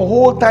equivalent to your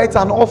whole tithes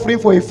and offering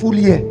for a full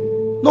year.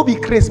 No be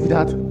crazy with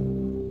that.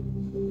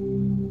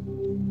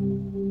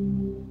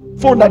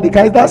 Phone that the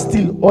guy that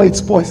steal or it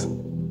spoils.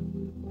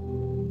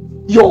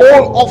 Your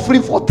whole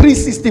offering for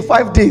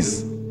 365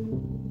 days.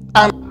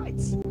 And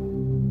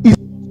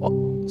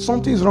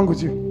something is wrong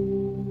with you.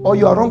 Or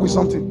you are wrong with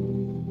something.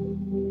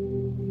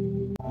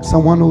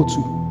 Psalm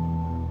 102,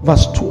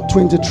 verse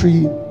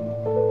 23,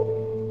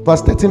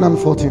 verse 13 and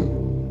 14.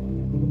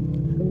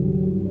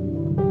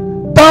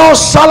 Thou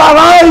shalt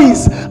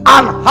arise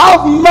and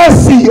have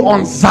mercy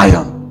on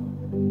Zion,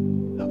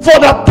 for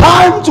the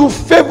time to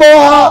favor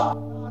her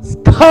has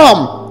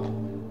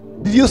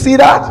come. Did you see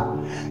that?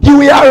 You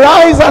will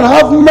arise and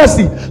have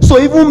mercy. So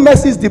even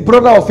mercy is the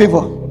brother of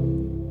favor.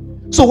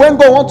 So when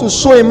God wants to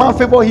show a man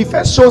favor, he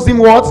first shows him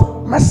what?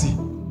 Mercy.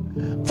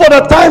 For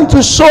the time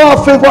to show her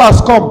favor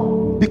has come.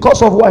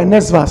 Because of why?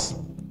 Next verse.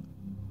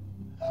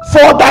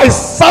 For thy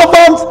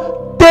servant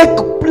take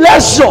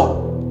pleasure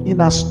in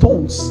her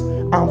stones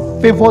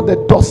and favor the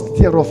dust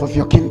thereof of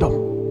your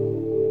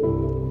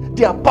kingdom.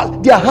 Their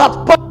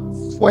heart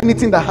pants for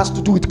anything that has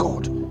to do with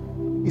God.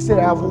 He said,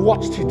 I have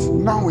watched it.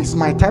 Now is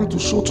my time to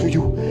show to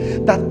you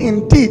that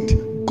indeed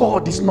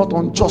God is not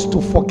unjust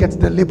to forget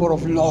the labor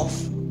of love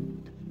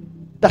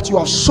that you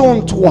have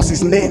shown towards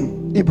his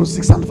name. Hebrews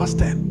 6 and verse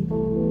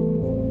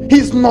 10. He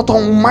is not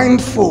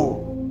unmindful.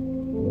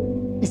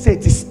 He said,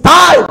 it is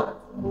time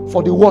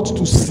for the world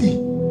to see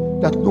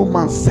that no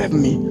man served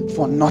me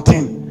for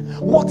nothing.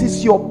 What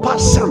is your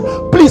passion?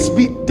 Please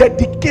be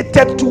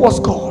dedicated towards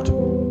God,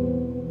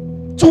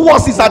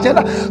 towards his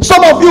agenda.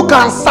 Some of you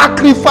can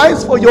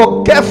sacrifice for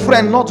your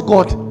girlfriend, not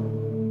God.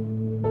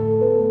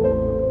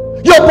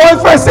 Your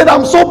boyfriend said,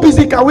 I'm so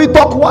busy, can we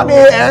talk 1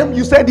 a.m.?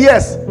 You said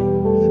yes.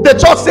 The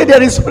church said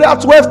there is prayer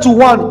 12 to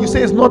 1. You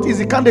say it's not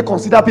easy. Can't they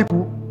consider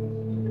people?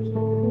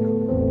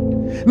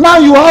 Now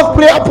you have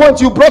prayer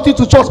points, you brought it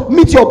to church.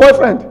 Meet your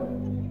boyfriend.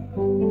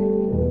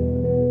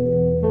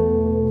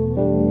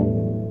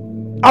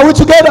 Are we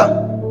together?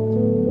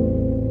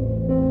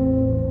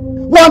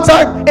 One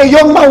time a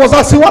young man was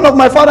asking one of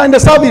my father in the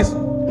service,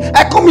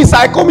 I come in,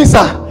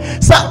 sir.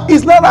 Sir,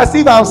 it's not as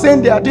if I'm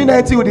saying they are doing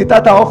anything with the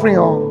tithe offering,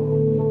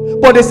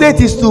 but they say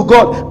it is to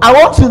God. I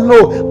want to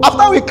know,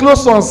 after we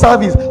close on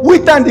service,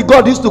 which time the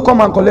God used to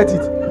come and collect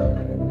it?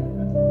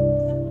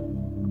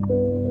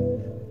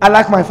 I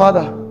like my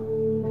father.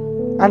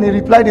 And he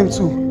replied him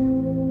too.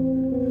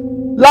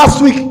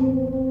 Last week,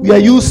 were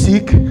you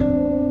sick?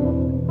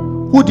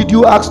 Who did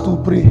you ask to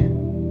pray?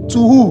 To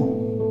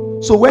who?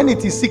 So when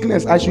it is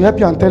sickness, I should help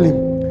you and tell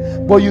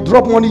him. But you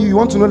drop money, you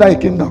want to know that he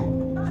came down.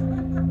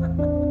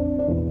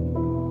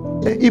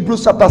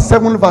 Hebrews chapter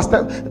 7,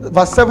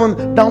 verse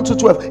 7 down to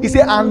 12. He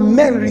said, and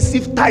men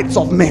receive tithes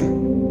of men.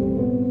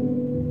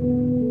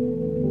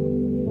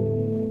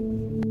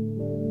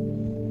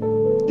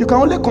 You can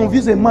only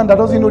confuse a man that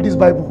doesn't know this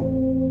Bible.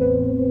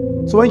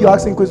 So when you're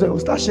asking questions, you'll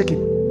start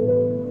shaking.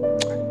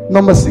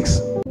 Number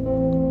 6,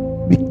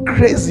 be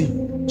crazy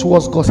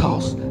towards God's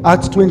house.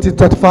 Acts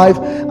 20:35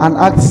 and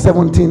Acts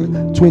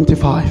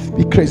 17:25.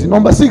 Be crazy.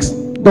 Number 6,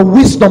 the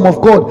wisdom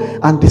of God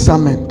and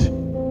discernment.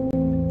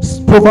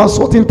 Proverbs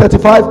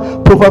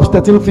 14:35, Proverbs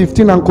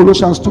 13:15, and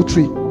Colossians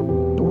 2:3.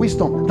 The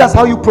wisdom. That's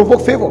how you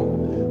provoke favor.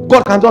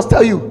 God can just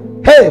tell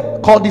you, hey,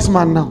 call this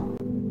man now.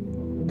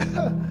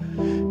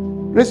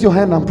 Raise your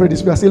hand and pray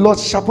this prayer. Say, Lord,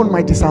 sharpen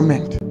my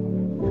discernment.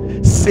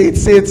 Say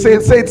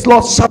it,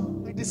 Lord,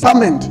 sharpen my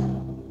discernment.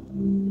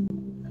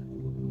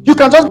 You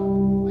can just, the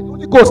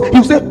Holy Ghost,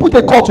 you say, put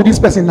a call to this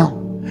person now.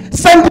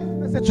 Send a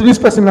message to this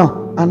person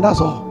now. And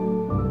that's all.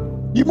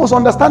 You must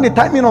understand the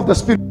timing of the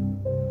Spirit.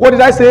 What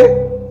did I say?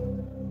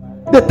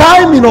 The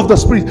timing of the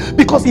Spirit.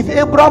 Because if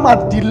Abraham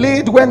had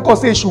delayed when God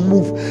said he should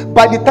move,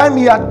 by the time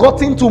he had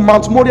gotten to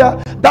Mount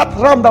Moriah, that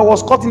ram that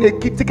was caught in a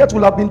ticket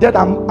will have been dead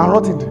and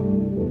rotted.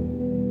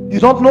 You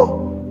don't know?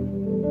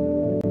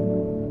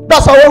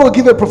 That's how I will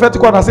give a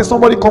prophetic word and say,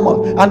 somebody come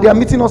out. And they are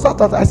meeting us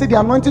after. I said, the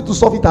anointing to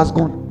solve it has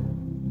gone.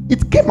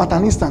 It came at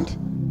an instant.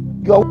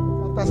 You are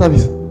after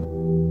service.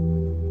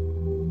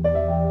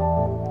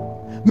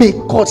 May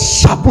God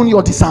sharpen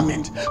your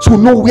discernment to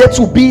know where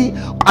to be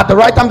at the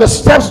right time, the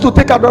steps to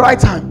take at the right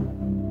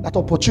time, that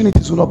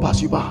opportunities will not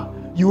pass you by.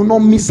 You will not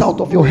miss out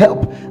of your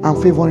help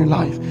and favor in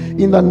life.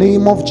 In the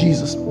name of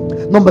Jesus.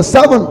 Number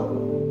 7,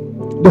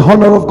 the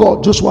honor of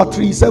God. Joshua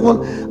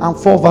 3:7 and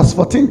 4 verse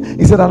 14.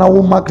 He said, and I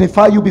will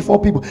magnify you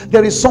before people.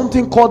 There is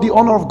something called the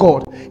honor of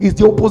God. It's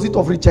the opposite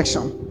of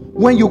rejection.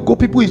 When you go,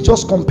 people is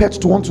just compared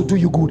to want to do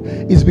you good.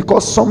 It's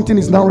because something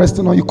is now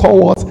resting on you. Call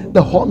what?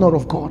 The honor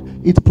of God.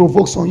 It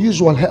provokes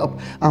unusual help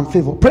and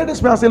favor. Pray this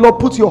prayer and say, Lord,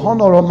 put your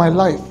honor on my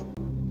life.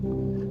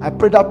 I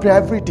pray that prayer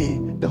every day.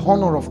 The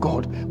honor of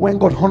God. When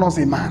God honors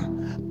a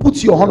man,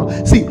 put your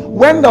honor. See,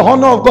 when the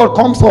honor of God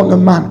comes on a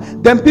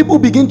man, then people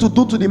begin to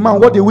do to the man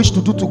what they wish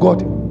to do to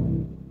God.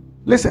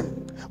 Listen,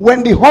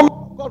 when the honor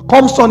of God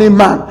comes on a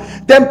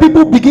man, then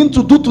people begin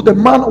to do to the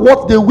man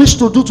what they wish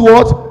to do to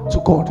what? To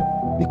God,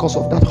 because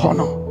of that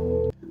honor.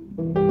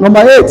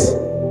 Number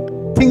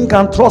 8, think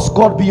and trust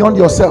God beyond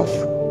yourself.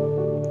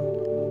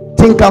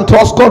 Think and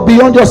trust God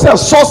beyond yourself.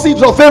 Sow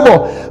seeds of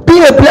favor.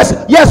 Be a blessing.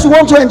 Yes, you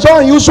want to enjoy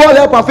unusual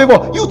help and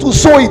favor. You to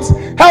sow it.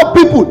 Help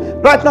people.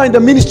 Right now in the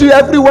ministry,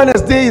 every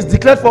Wednesday is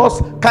declared for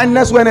us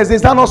Kindness Wednesday.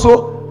 Is that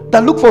also?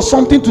 That look for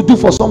something to do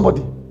for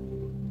somebody.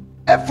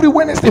 Every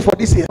Wednesday for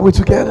this year, we're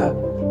together.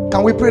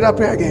 Can we pray that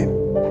prayer again?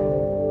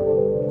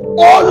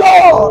 Oh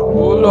Lord,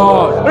 Oh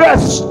Lord,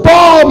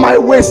 restore my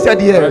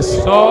wasted years.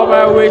 restore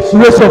my ways.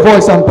 Raise your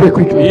voice and pray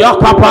quickly.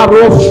 Help and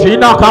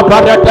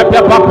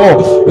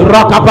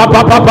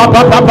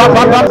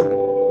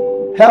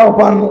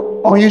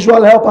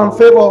unusual help and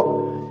favor.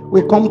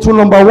 We come to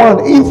number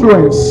 1,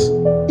 influence.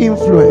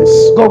 Influence.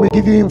 God will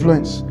give you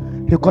influence.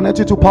 He'll connect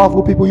you to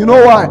powerful people. You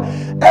know why?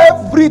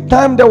 Every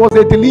time there was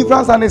a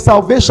deliverance and a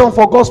salvation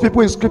for God's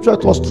people in scripture,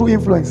 it was through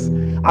influence.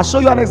 I'll show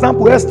you an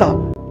example. Esther.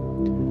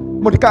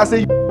 Mordecai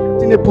said,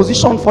 in a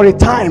position for a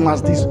time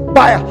as this.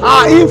 By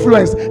her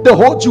influence, the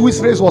whole Jewish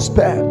race was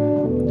spared.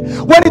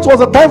 When it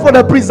was a time for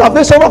the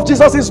preservation of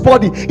Jesus'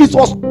 body, it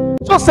was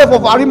Joseph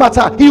of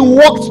Arimathea. He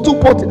walked to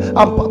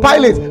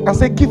Pilate and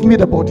said, give me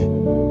the body.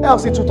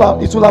 Else it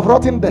will have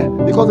rotted there,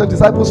 because the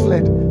disciples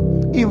fled.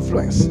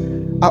 Influence.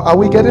 Are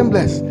we getting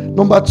blessed?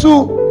 Number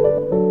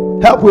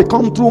 2, help will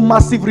come through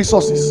massive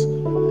resources.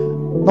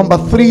 Number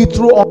 3,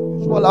 through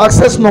unusual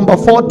access. Number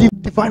 4,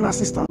 divine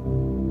assistance.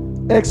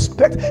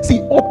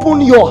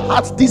 Open your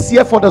heart this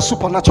year for the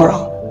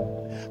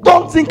supernatural.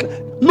 Don't think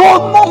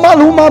no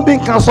normal human being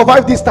can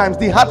survive these times.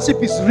 The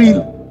hardship is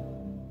real.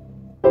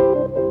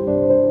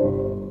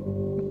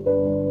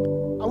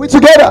 Are we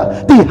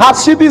together? The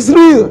hardship is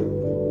real.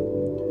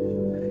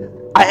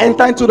 I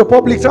enter into the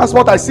public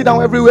transport, I sit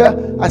down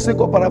everywhere, I say,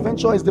 God,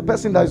 peradventure is the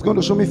person that is going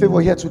to show me favor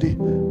here today.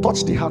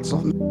 Touch the hearts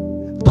of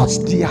men. Touch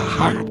their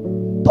heart.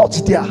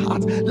 Touch their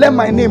heart. Let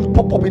my name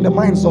pop up in the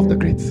minds of the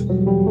great.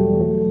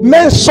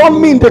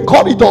 Mention me in the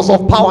corridors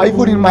of power,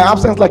 even in my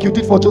absence, like you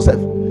did for Joseph,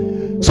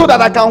 so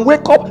that I can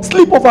wake up,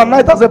 sleep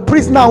overnight as a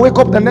prisoner, and wake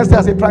up the next day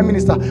as a prime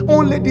minister.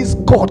 Only this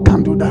God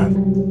can do that.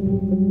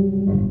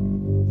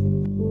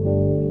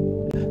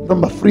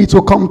 Number 3,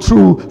 to come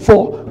true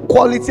for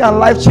quality and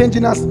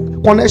life-changing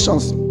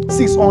connections.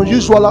 6,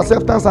 unusual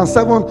acceptance, and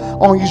 7,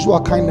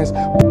 unusual kindness.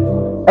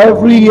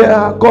 Every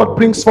year, God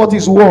brings forth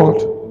His word.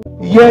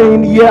 Year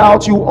in, year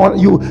out,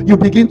 you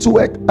begin to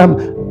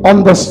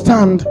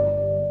understand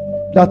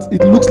that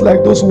it looks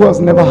like those words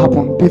never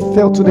happened. They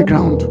fell to the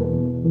ground.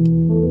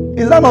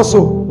 Is that not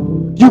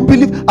so? You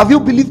believe? Have you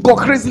believed God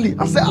crazily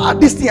and say,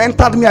 this thing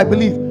entered me, I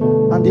believe,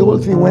 and the whole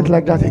thing went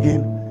like that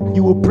again?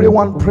 You will pray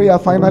one prayer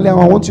finally, and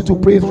I want you to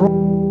pray it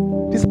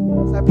wrong. This,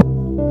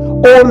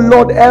 oh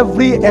Lord,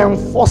 every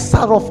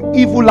enforcer of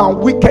evil and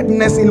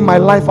wickedness in my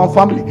life and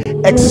family,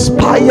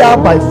 expire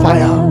by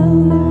fire.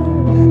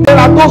 There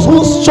are those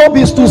whose job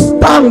is to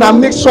stand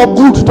and make sure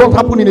good don't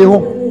happen in a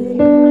home.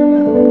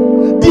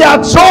 Their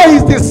joy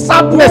is the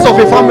sadness of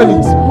a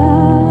family.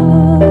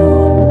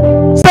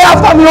 Say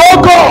after me,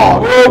 oh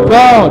God, Oh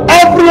God,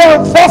 every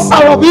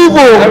enforcer of evil,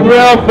 every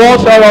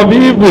enforcer of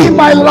evil in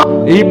my life,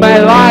 in my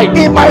life,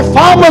 in my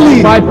family,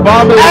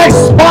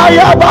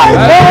 expire by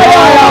fire,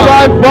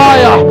 by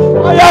fire,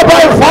 fire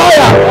by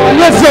fire.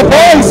 Lift your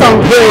voice and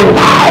pray.